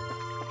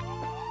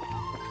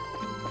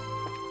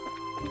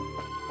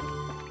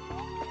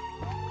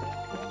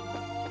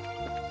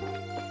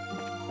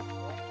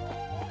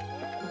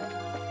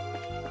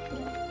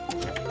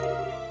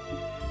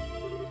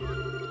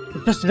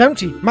 The chest is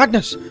empty.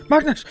 Madness!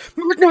 Madness!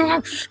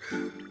 Madness!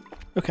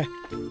 Okay.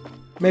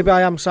 Maybe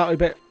I am slightly a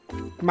bit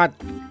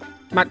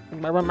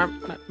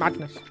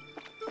madness.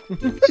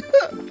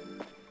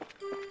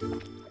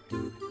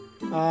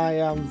 I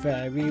am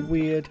very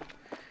weird.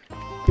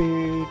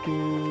 Do,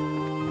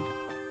 do,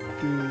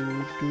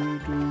 do, do,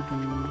 do, do.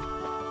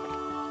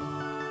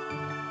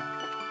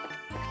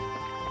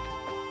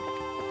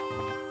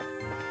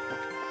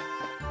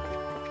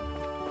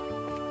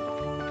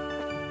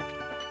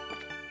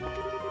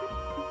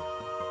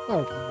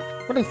 Oh,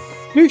 what a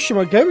douche am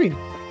I going?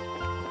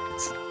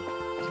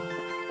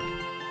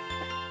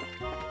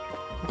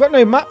 I've got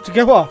no map to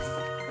go off.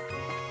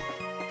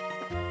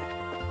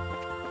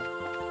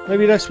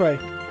 Maybe this way.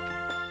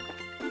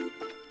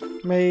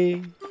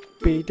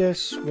 Maybe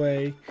this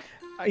way.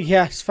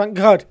 Yes, thank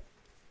God.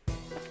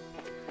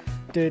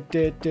 I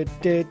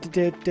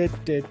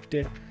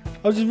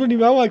was just running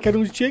around like I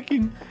was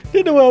checking.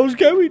 Didn't know where I was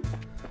going.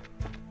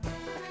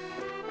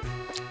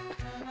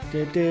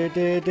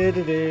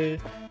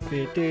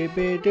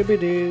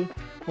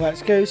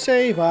 Let's go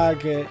save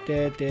Agate.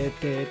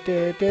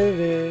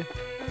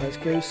 Let's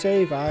go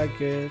save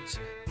Agate.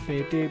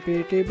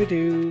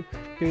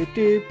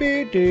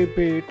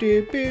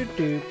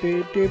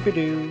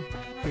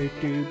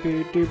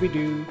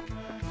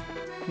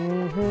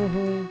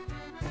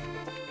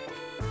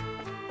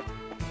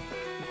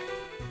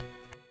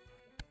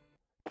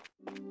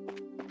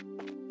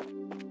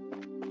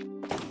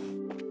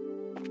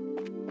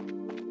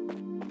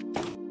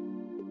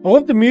 I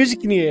love the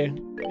music in here,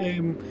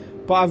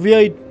 but I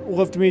really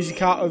love the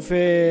music out of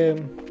the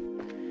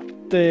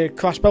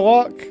Crossbow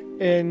Arc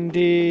and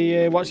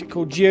the what's it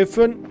called,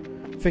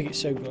 Geofront. I think it's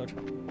so good.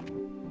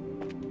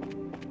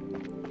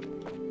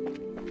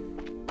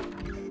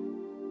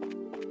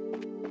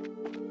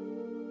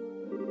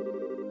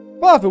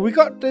 Father, we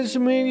got the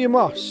Zameria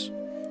moss.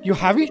 You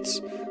have it?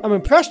 I'm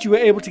impressed you were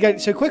able to get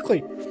it so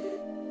quickly.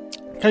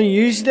 Can you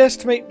use this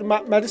to make the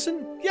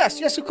medicine?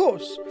 Yes, of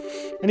course.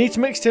 I need to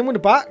mix it in with the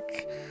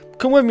back.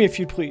 Come with me if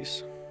you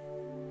please.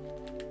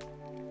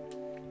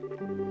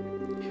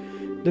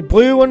 The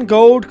blue and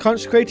gold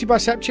consecrated by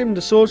Septium,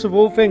 the source of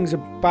all things,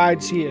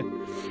 abides here.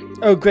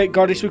 Oh great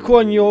goddess, we call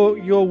on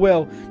your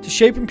will to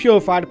shape and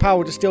purify the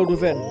power distilled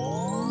within.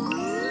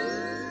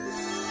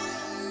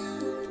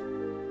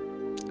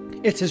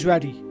 It is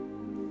ready.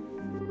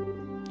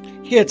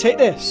 Here, take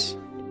this.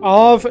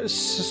 Of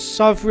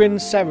Sovereign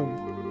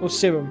Serum. Or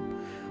Serum.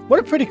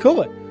 What a pretty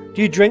colour.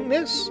 Do you drink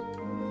this?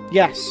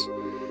 Yes.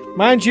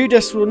 Mind you,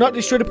 this will not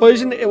destroy the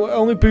poison, it will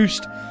only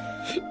boost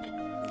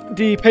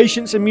the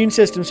patient's immune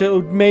system so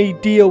it may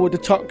deal with the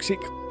toxic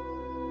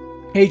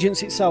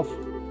agents itself.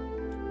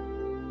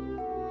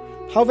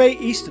 How very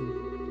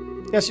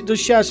Eastern. Yes, it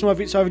does share some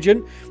of its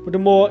origin with the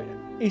more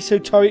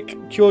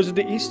esoteric cures of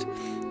the East.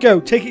 Go,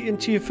 take it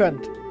into your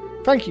friend.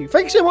 Thank you.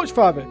 Thank you so much,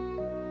 Father.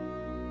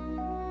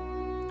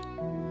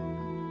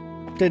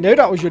 Didn't know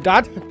that was your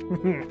dad.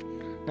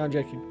 No, I'm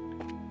joking.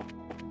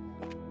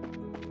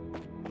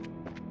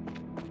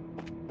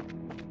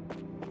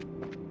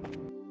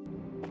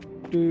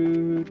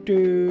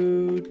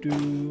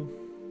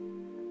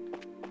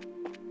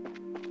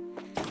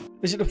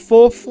 Is it the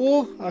 4th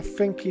floor? I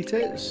think it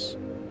is.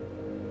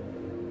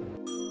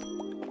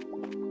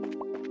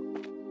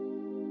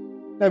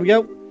 There we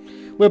go.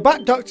 We're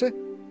back, Doctor.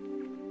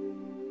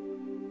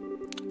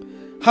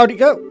 How'd it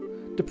go?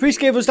 The priest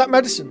gave us that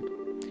medicine.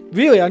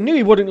 Really, I knew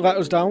he wouldn't let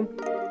us down.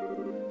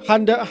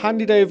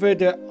 Handed over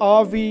the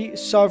RV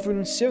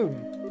Sovereign Serum.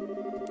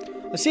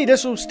 I see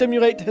this will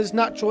stimulate his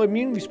natural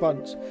immune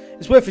response.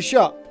 It's worth a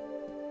shot.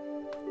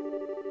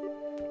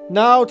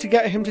 Now to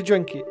get him to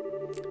drink it.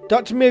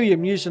 Dr.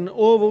 Miriam used an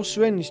oral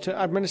syringe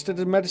to administer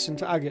the medicine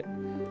to Agate.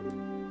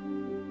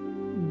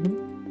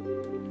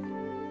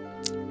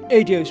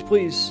 Adios,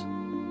 please.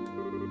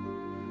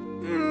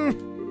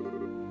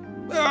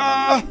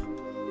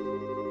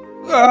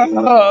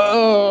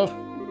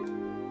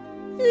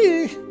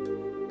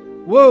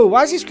 Whoa,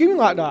 why is he screaming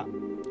like that?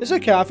 It's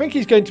okay, I think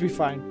he's going to be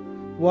fine.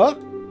 What?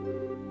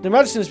 The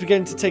medicine is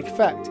beginning to take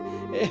effect.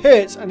 It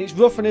hurts and it's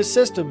rough on his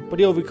system, but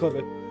he'll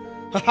recover.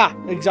 Haha,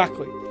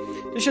 exactly.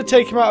 This should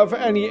take him out of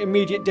any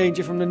immediate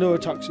danger from the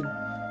neurotoxin.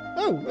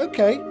 Oh,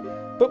 okay.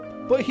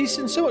 But he's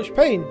in so much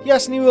pain.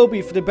 Yes, and he will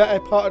be for the better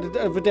part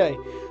of the day.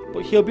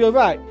 But he'll be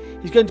alright.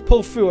 He's going to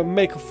pull through and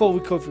make a full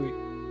recovery.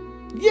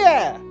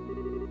 Yeah!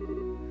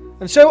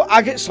 And so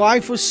Agate's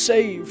life was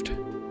saved.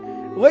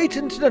 Late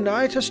into the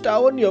night,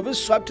 Estelle and the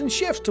others slept in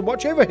shifts to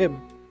watch over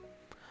him.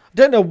 I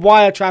don't know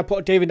why I tried to put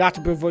a David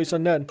Attenborough voice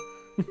on then.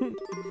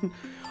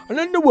 And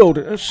in the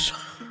wilderness,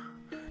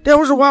 there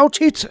was a wild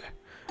cheetah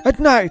at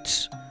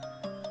night,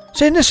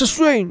 saying this is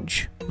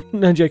strange.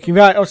 No, I'm joking.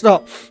 Right, I'll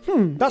stop.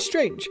 That's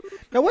strange.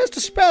 Now where's the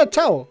spare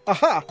towel?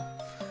 Aha!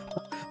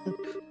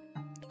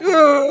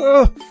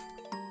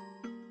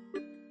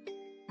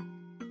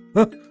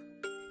 Huh?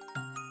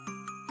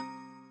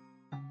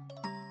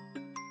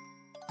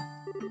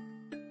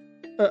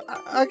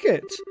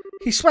 Agate,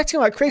 he's sweating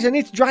like crazy. I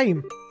need to dry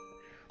him.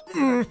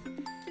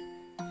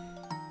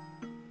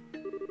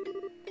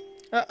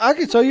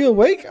 Agate, are you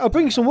awake? I'll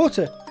bring you some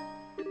water.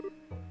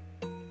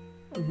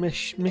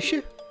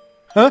 Misha?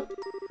 Huh?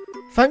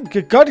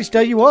 Thank God it's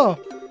there you are.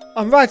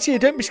 I'm right here,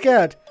 don't be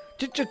scared.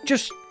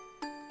 Just...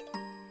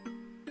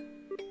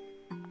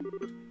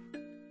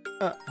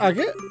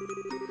 Agate?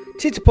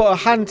 Tita put her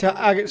hand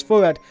to Agate's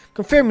forehead,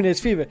 confirming his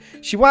fever.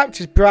 She wiped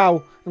his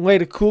brow and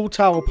laid a cool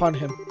towel upon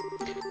him.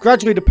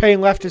 Gradually the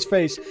pain left his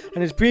face,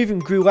 and his breathing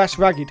grew less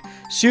ragged.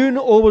 Soon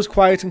all was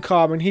quiet and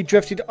calm, and he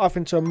drifted off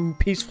into a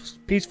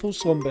peaceful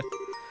slumber.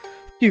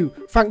 Phew,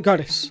 thank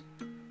goddess.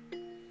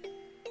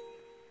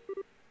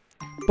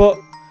 But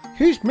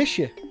who's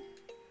Misha?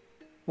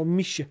 Or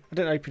Misha? I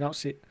don't know how you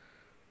pronounce it.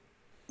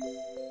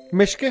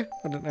 Mishka?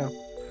 I don't know.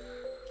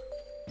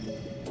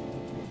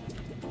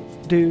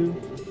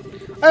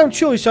 I am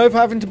truly sorry for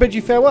having to bid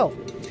you farewell.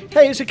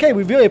 Hey, it's okay,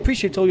 we really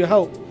appreciate all your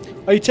help.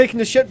 Are you taking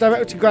the ship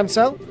directly to Grand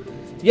Cell?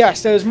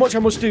 Yes, there is much I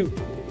must do.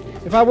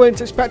 If I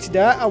weren't expected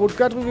there, I would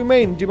gladly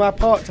remain and do my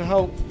part to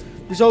help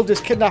resolve this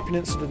kidnapping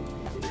incident.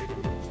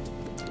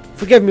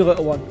 Forgive me,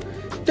 little one.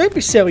 Don't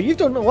be silly, you've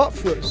done a lot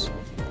for us.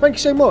 Thank you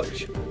so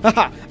much.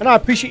 Haha, and I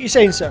appreciate you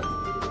saying so.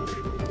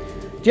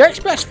 The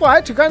express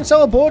flight to Grand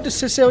Cell aboard the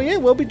Cecilia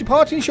will be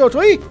departing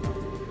shortly.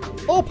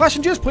 All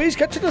passengers, please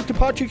get to the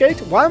departure gate.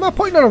 Why am I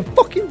putting on a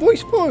fucking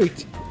voice for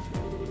it?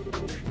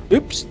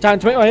 Oops, time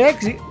to make my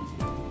exit.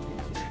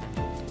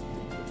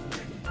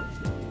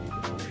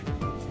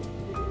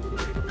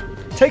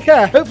 Take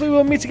care. Hopefully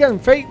we'll meet again,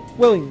 fate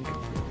willing.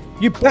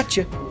 You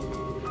betcha.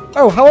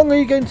 Oh, how long are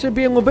you going to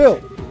be in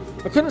LaBelle?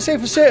 I couldn't say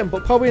for certain,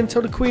 but probably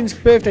until the Queen's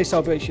birthday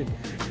celebration.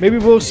 Maybe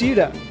we'll see you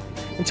there.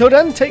 Until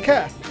then, take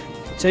care.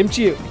 Same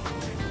to you.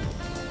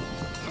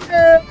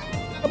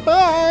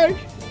 Bye.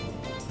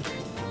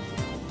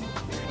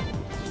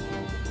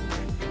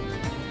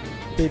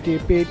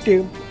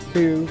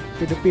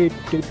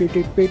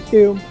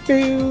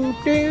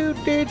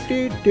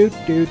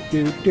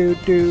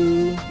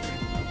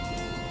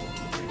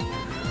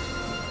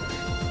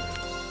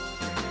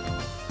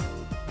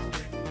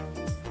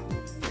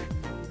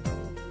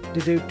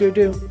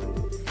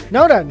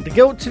 Now then, the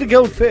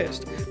guild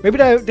first. Maybe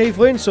they've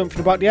learned something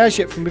about the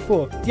airship from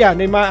before. Yeah, and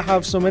they might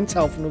have some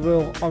intel from the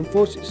Royal Armed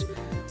Forces.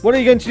 What are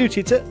you going to do,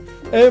 Tita?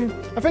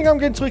 I think I'm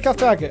going to look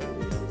after Agate.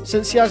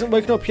 Since he hasn't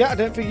woken up yet, I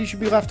don't think he should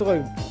be left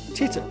alone.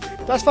 Tita,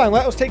 that's fine.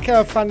 Let us take care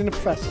of finding the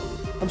professor.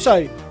 I'm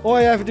sorry. All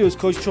I ever do is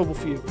cause trouble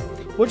for you.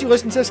 Would you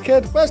listen to this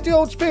kid? Where's the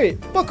old spirit?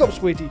 Buck up,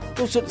 sweetie.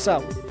 We'll sort this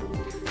out.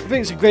 I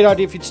think it's a great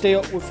idea if you'd stay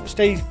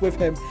with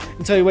him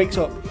until he wakes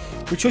up.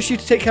 We trust you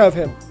to take care of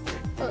him.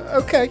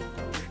 Okay.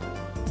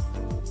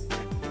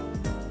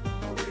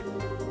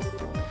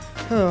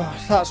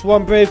 Oh, that's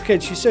one brave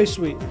kid. She's so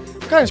sweet. I'm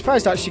kind of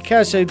surprised that she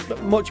cares so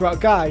much about a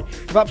guy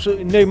with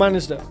absolutely no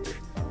manners though.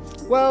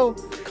 Well,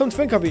 come to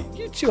think of it,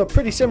 you two are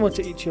pretty similar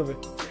to each other.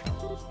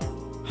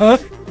 Huh?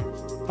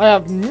 I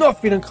have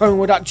nothing in common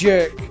with that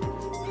jerk.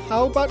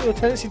 How about your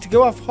tendency to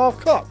go off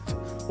half-cocked?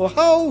 Or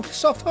how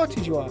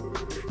soft-hearted you are?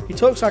 He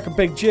talks like a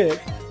big jerk,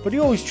 but he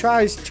always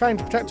trying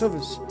to protect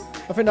others.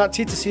 I think that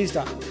Tita sees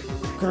that.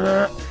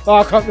 Oh,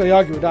 I can't really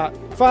argue with that.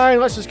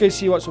 Fine, let's just go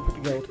see what's up at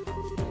the guild.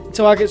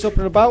 Until I get up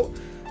and about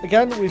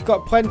again, we've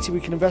got plenty we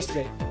can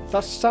investigate.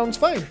 That sounds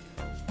fine.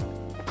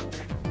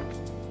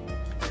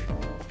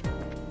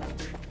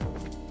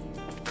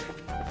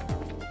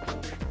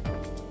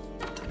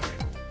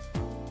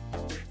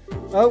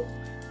 Oh,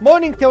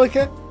 morning,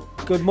 Kilika.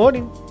 Good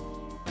morning.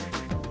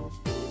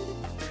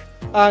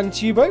 And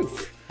to you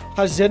both.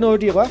 Has Zen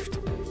already left?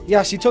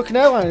 Yes, he took an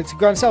airliner to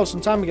Grand Cell some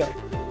time ago.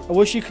 I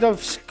wish you could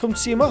have come to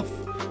see him off.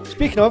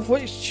 Speaking of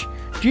which,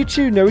 do you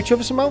two know each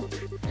other somehow?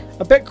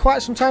 A bit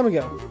quite some time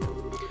ago.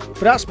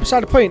 But that's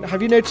beside the point.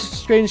 Have you noticed a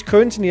strange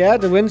current in the air?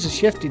 The winds are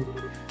shifting.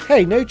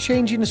 Hey, no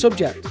change in the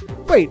subject.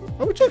 Wait,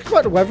 are we talking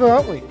about the weather,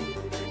 aren't we?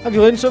 Have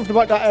you learned something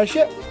about that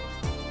airship?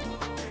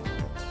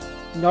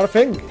 Not a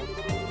thing.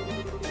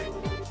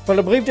 But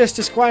I believe this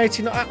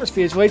disquieting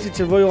atmosphere is related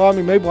to the Royal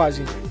Army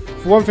mobilising.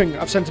 For one thing,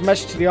 I've sent a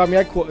message to the Army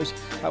headquarters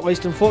at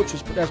Leiston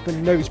Fortress, but there's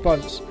been no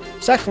response.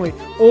 Secondly,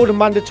 all the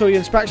mandatory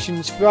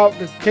inspections throughout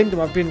the kingdom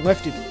have been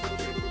lifted.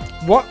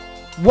 What?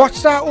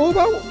 What's that all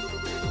about?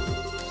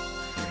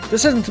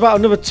 This isn't about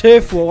another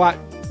turf war like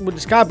with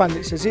the Sky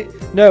Bandits, is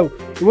it? No,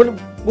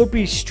 it would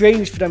be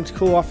strange for them to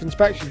call off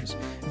inspections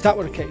if that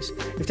were the case.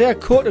 If they had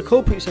caught the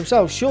culprits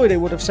themselves, surely they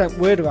would have sent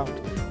word around.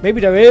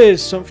 Maybe there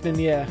is something in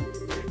the air.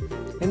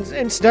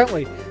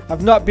 Incidentally,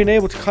 I've not been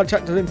able to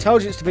contact the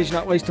intelligence division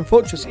at Leiston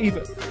Fortress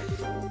either.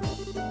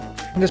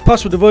 And it's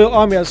possible the Royal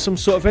Army has some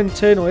sort of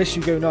internal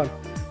issue going on.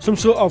 Some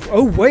sort of...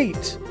 Oh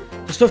wait!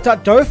 The stuff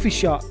that Dorothy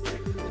shot.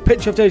 The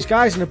picture of those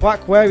guys in the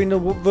black wearing the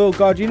Royal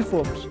Guard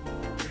uniforms.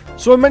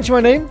 Someone mention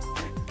my name?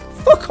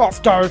 Fuck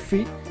off,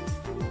 Dorothy!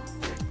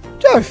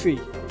 Dorothy!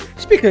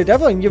 Speaking of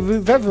Devlin,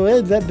 you're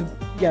Beverly.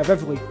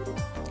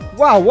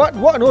 Wow, what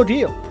an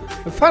ordeal.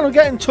 I finally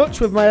got in touch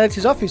with my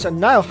editor's office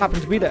and Niall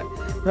happened to be there.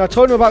 When I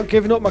told him about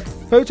giving up my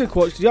photo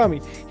quotes to the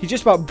army, he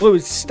just about blew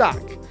his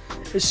stack.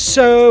 It's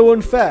so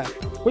unfair.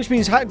 Which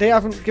means they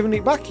haven't given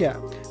it back yet.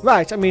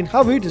 Right, I mean,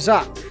 how rude is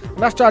that?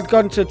 And after I'd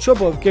gone to the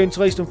trouble of going to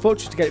Leiston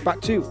Fortress to get it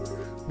back too.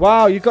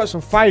 Wow, you've got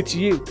some fire to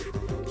you.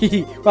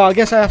 Well, I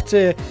guess I have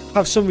to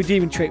have some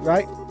redeeming trait,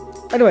 right?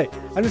 Anyway,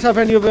 I don't have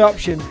any other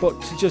option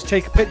but to just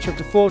take a picture of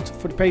the fort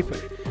for the paper.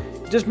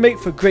 It does make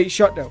for a great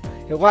shot though.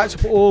 It lights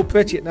up all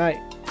pretty at night.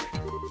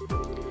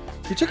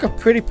 You took a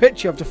pretty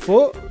picture of the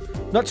fort?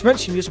 Not to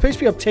mention, you're supposed to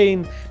be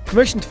obtaining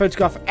permission to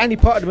photograph any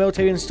part of the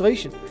military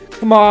installation.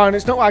 Come on,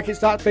 it's not like it's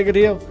that big a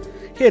deal.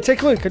 Here,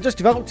 take a look, I just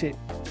developed it.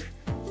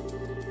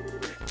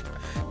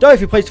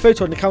 Dorothy placed a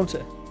photo on the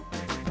counter.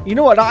 You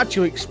know what, that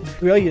actually looks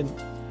brilliant.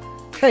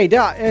 Hey,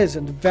 that is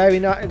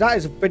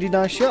a pretty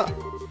nice shot.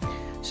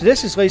 So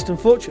this is Leiston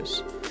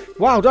Fortress.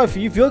 Wow,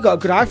 Dorothy, you've really got a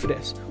good eye for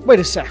this. Wait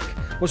a sec,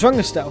 what's wrong,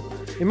 Estelle?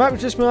 It might be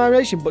just my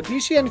imagination, but do you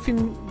see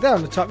anything there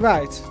on the top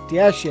right? The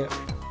airship.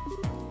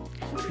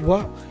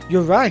 What?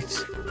 You're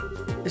right.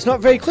 It's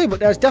not very clear, but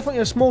there's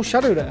definitely a small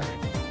shadow there.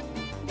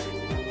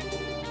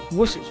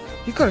 Wusses,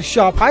 you've got a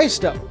sharp eye,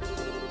 Estelle.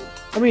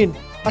 I mean,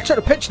 I took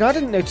the picture and I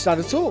didn't notice that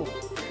at all.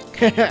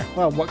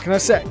 Well, what can I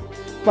say?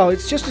 Well,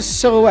 it's just a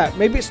silhouette.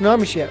 Maybe it's an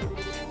army ship.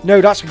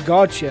 No, that's a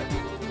guard ship.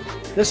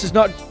 This is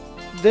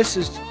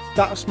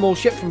that small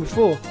ship from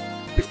before.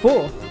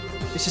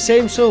 It's the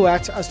same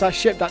silhouette as that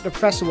ship that the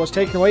professor was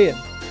taken away in.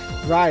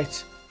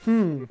 Right.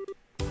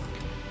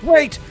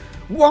 Wait!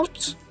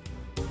 What?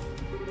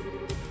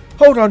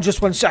 Hold on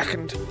just 1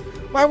 second.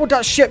 Why would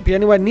that ship be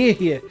anywhere near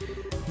here?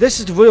 This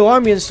is the Royal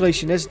Army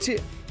installation, isn't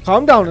it?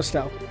 Calm down,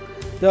 Estelle.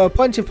 There are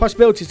plenty of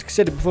possibilities to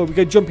consider before we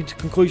go jumping to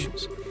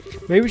conclusions.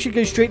 Maybe we should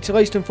go straight to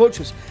Leiston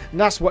Fortress, and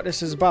that's what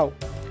this is about.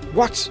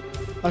 What?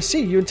 I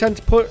see, you intend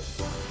to put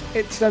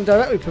it to them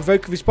directly,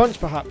 provoke a response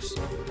perhaps.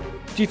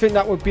 Do you think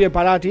that would be a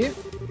bad idea?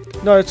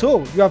 Not at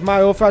all, you have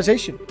my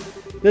authorization.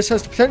 This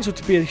has the potential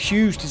to be a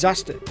huge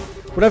disaster.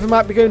 Whatever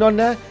might be going on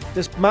there,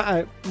 this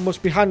matter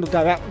must be handled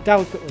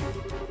delicately.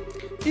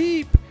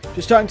 Eep!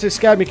 You're starting to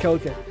scare me,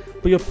 Killigan,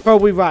 but you're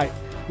probably right.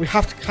 We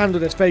have to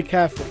handle this very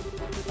carefully.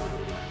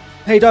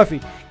 Hey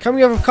Dorothy, can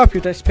we have a copy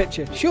of this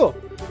picture? Sure.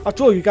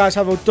 After all, you guys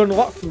have done a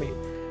lot for me.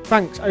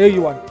 Thanks, I owe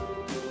you one.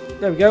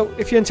 There we go.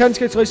 If you intend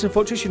to go to Leiston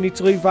Fortress, you need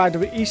to leave via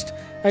the east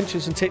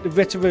entrance and take the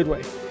Ritter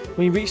Roadway.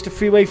 When you reach the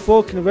freeway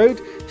fork in the road,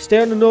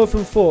 stay on the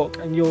northern fork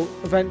and you'll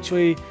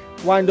eventually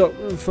wind up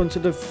in front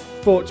of the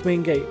fort's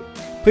main gate.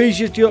 Please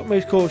use the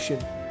utmost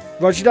caution.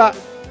 Roger that.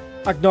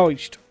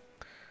 Acknowledged.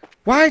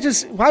 Why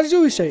does he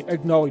always say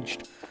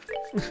acknowledged?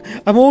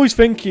 I'm always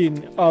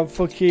thinking of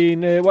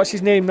fucking what's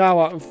his name now?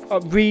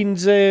 Of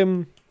Reen's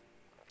not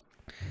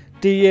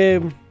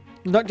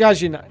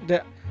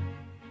the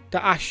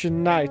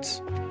Ashen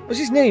Knight. What's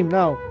his name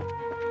now?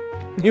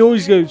 He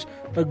always goes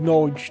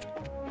acknowledged.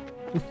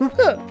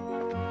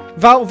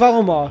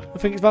 Valamar. I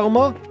think it's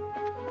Valamar.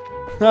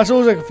 That's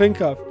all I can think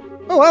of.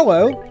 Oh,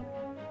 hello.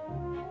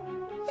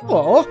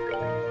 Hello.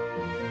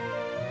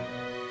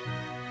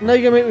 Now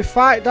you're gonna make me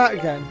fight that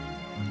again.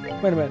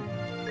 Wait a minute.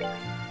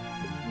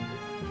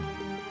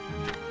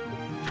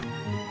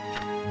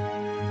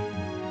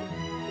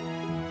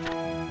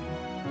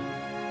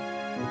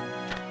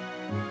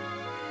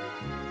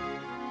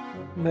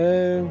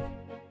 No.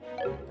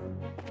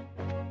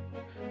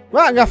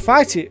 Right, I'm gonna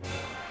fight it.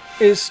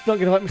 It's not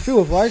gonna let me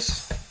through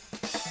otherwise.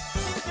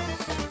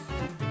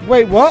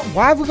 Wait, what?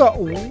 Why have we got...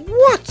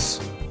 What?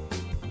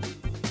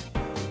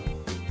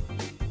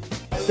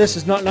 This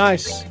is not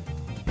nice.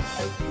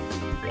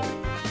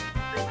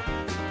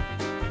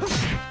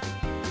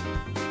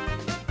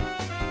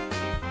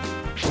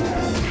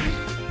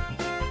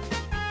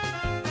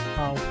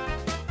 Oh.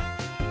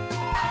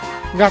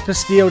 I'm gonna have to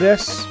steal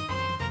this.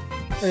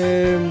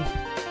 I'm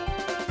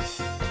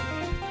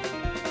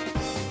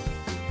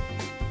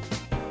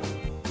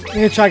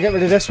gonna try and get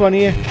rid of this one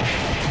here.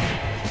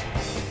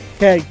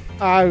 Okay,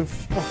 I've...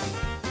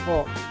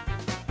 Oh,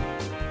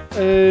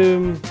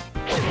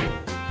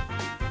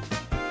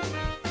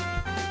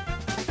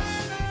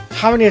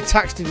 how many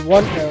attacks did you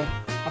want though?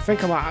 I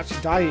think I might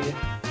actually die here.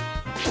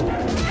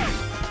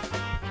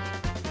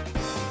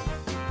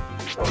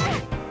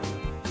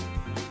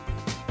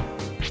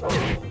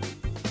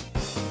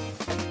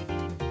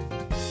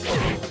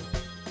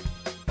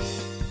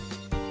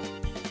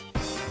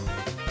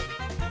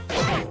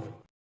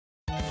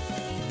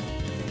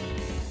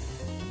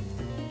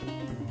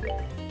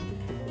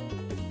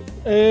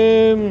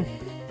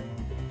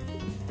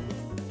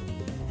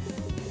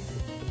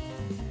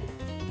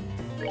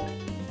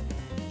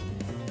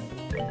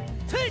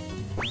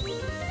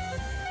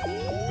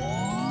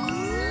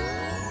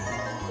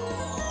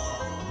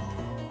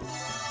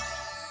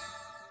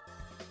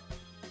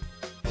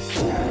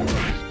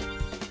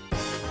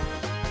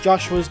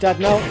 Joshua's dead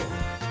now.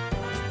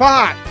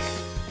 Back!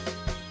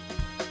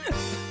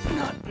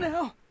 Not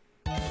now.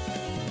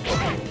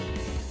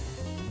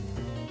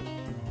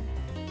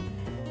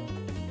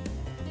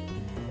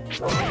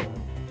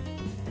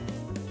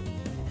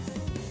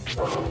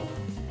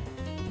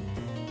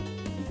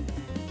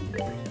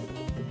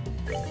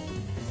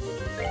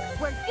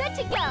 We're good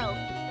to go.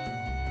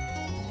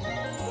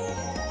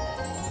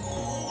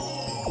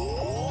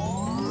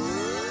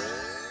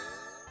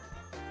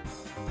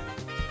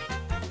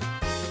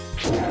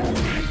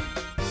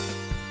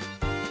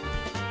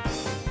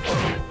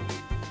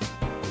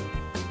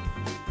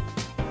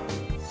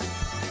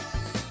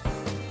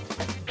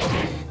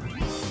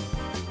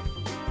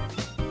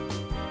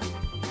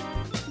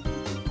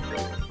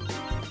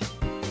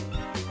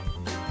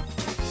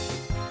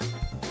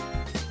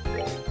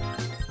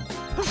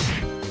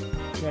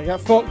 Yeah,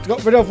 got fucked.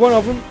 Got rid of one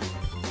of them.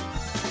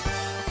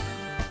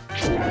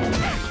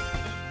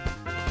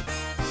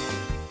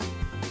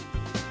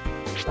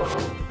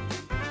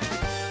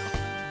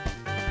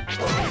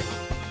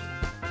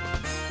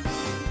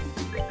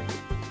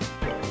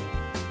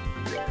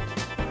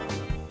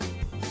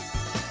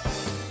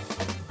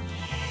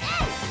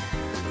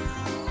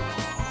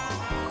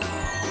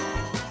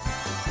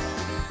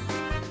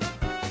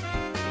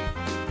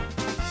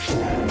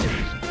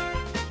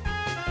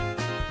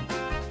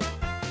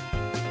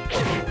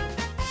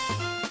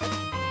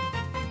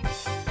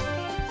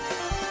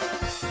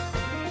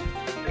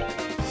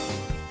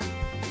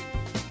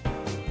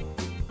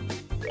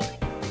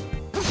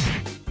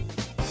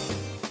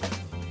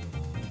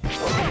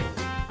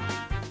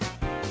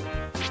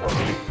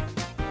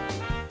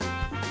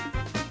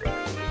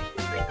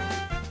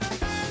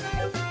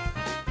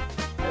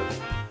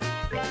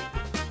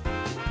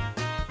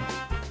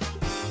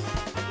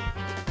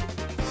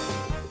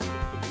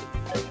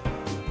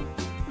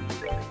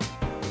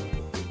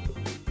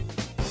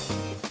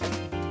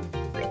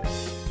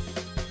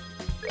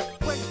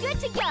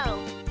 To go.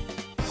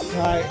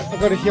 Right, I've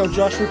got to heal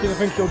Joshua because I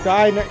think he'll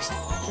die next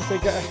if they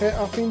get a hit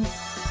off him.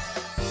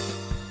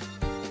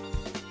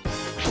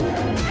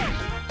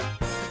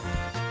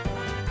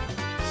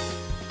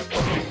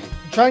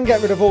 Try and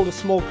get rid of all the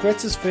small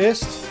critters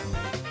first.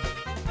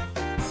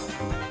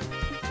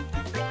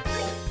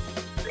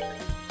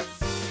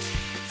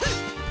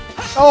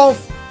 Oh,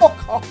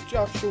 fuck off,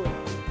 Joshua.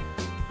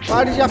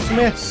 Why did you have to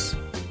miss?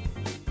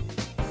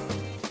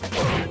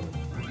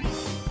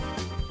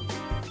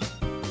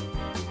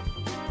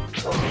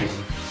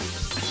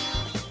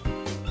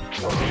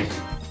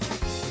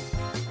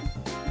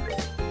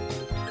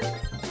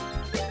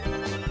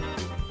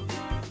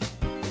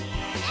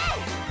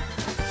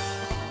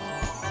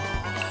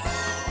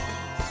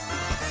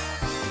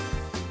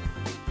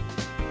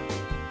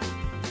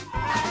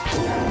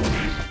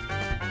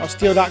 I'll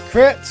steal that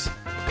crit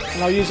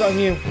and I'll use it on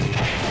you.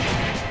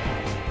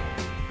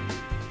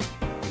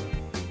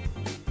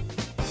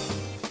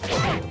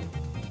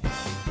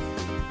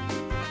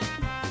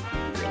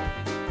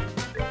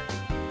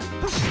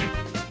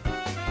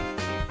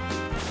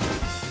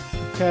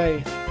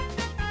 Okay.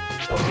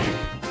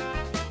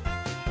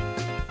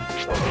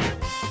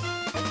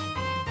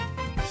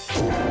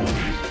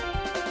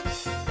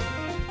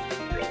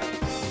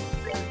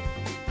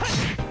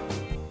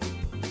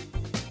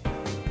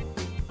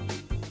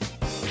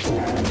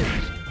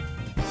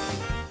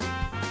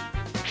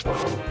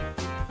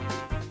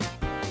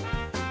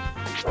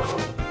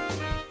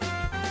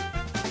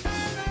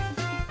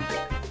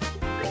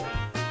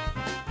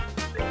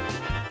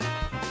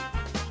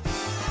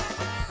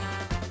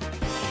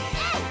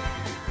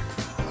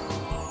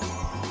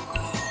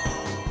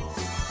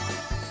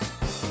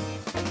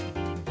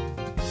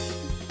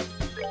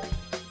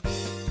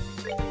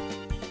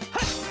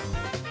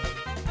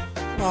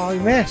 Oh, he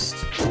missed.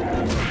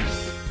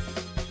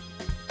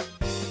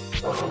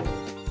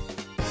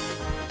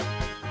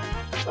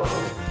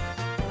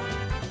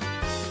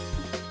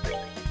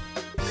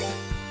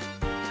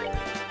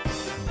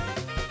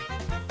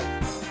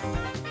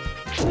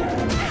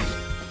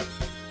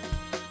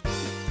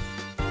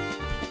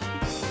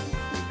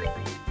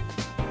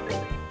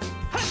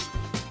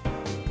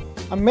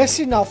 I'm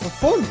messing now for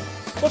fun.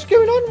 What's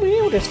going on with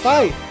you this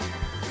fight?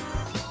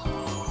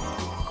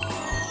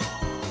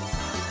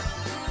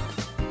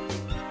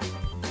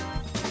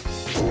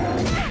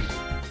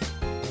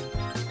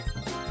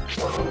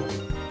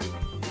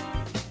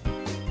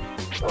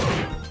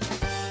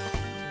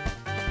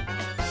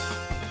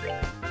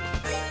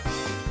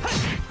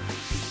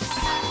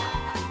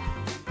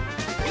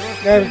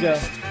 There we go.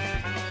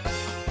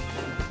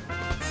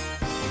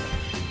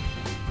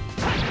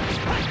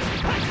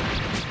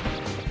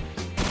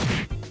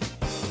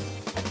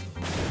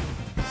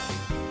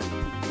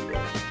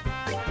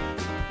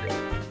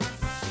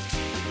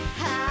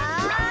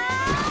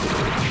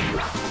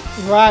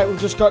 Right, we've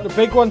just got the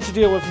big one to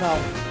deal with now.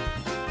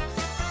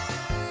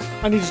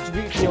 I need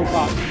to heal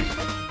back.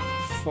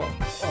 Fuck.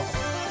 Oh.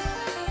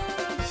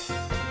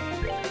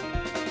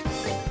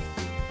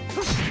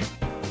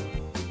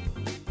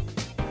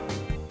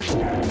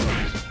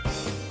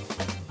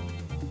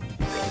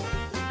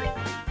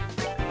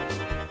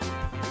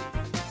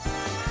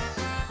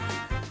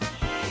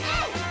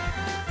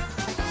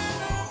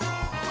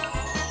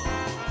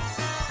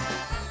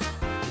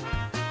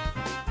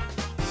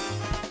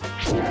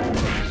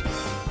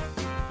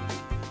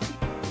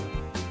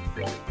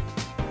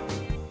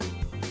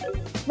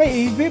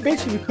 Mate, he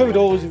basically recovered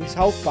all of his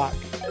health back.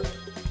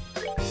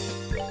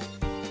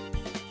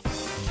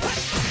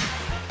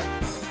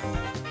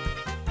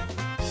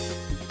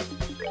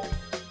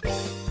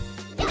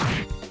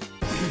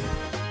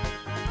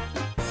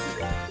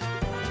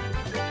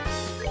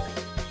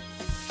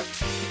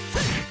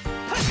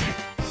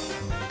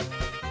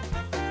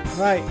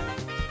 Right.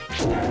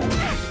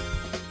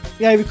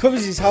 Yeah, he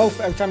recovers his health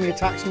every time he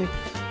attacks me.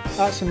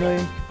 That's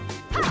annoying.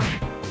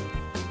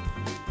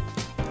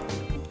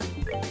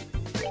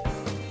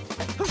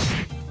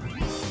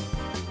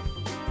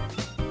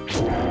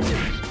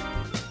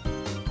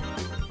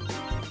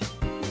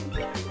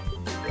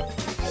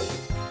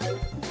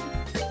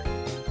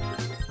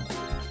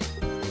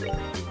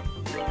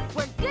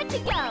 We're good to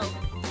go.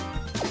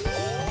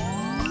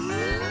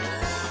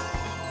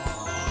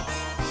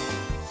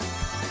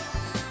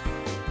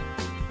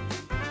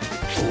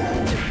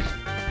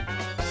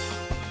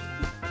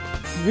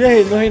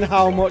 Really annoying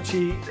how much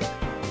he...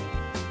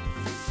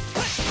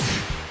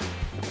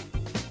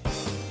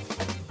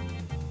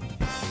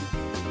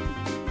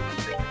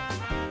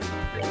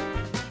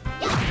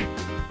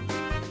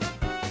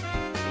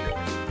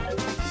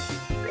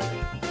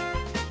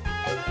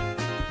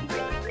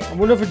 I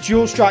wonder if a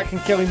dual strike can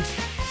kill him.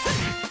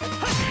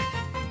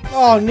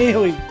 Oh,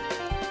 nearly.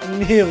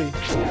 Nearly.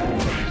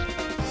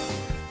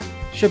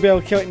 Should be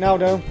able to kill it now,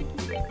 though.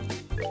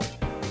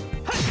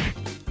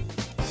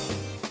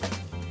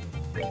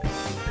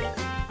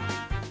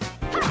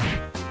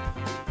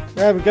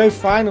 There we go,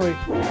 finally.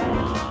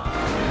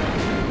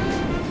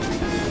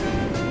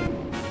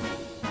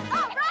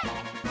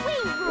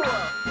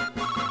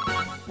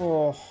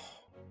 Oh.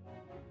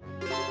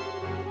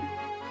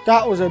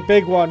 That was a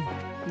big one.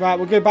 Right,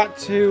 we'll go back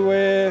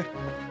to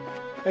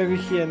over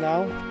here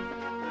now.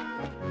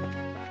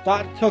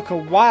 That took a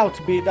while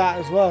to beat that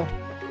as well.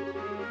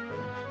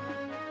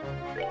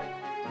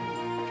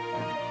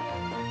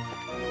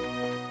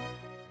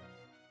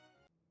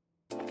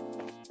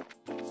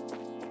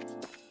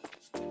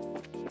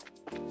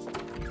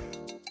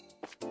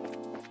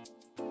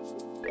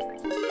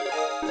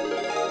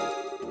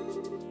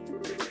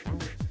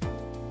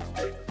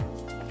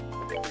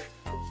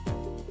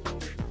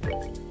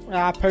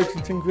 Ah,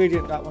 potent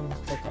ingredient, that one.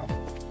 Fuck off.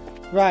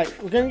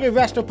 Right, we're going to go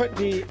rest up at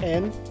the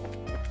inn.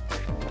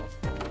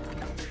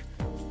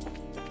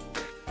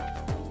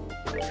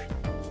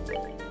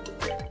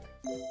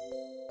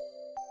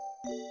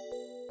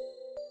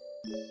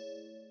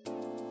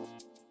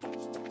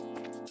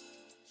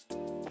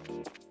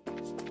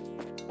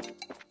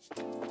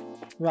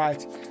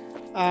 Right,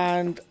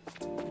 and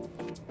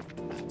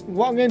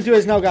what I'm going to do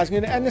is now, guys, I'm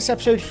going to end this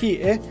episode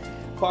here.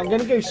 But I'm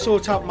going to go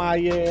sort out my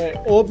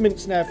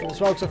orbments and everything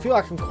as well, because I feel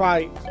like I'm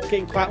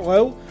getting quite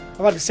low.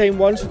 I've had the same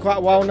ones for quite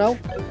a while now.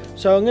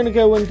 So I'm going to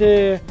go and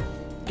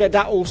get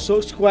that all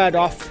sort of squared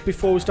off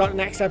before we start the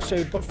next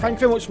episode. But thank you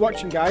very much for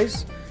watching,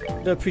 guys.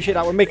 I do appreciate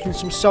that. We're making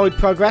some solid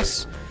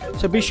progress.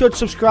 So be sure to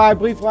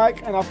subscribe, leave a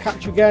like, and I'll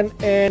catch you again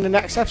in the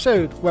next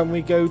episode when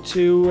we go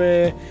to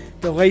the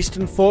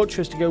Leiston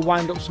Fortress to go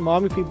wind up some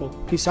army people.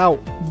 Peace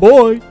out.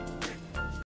 Bye.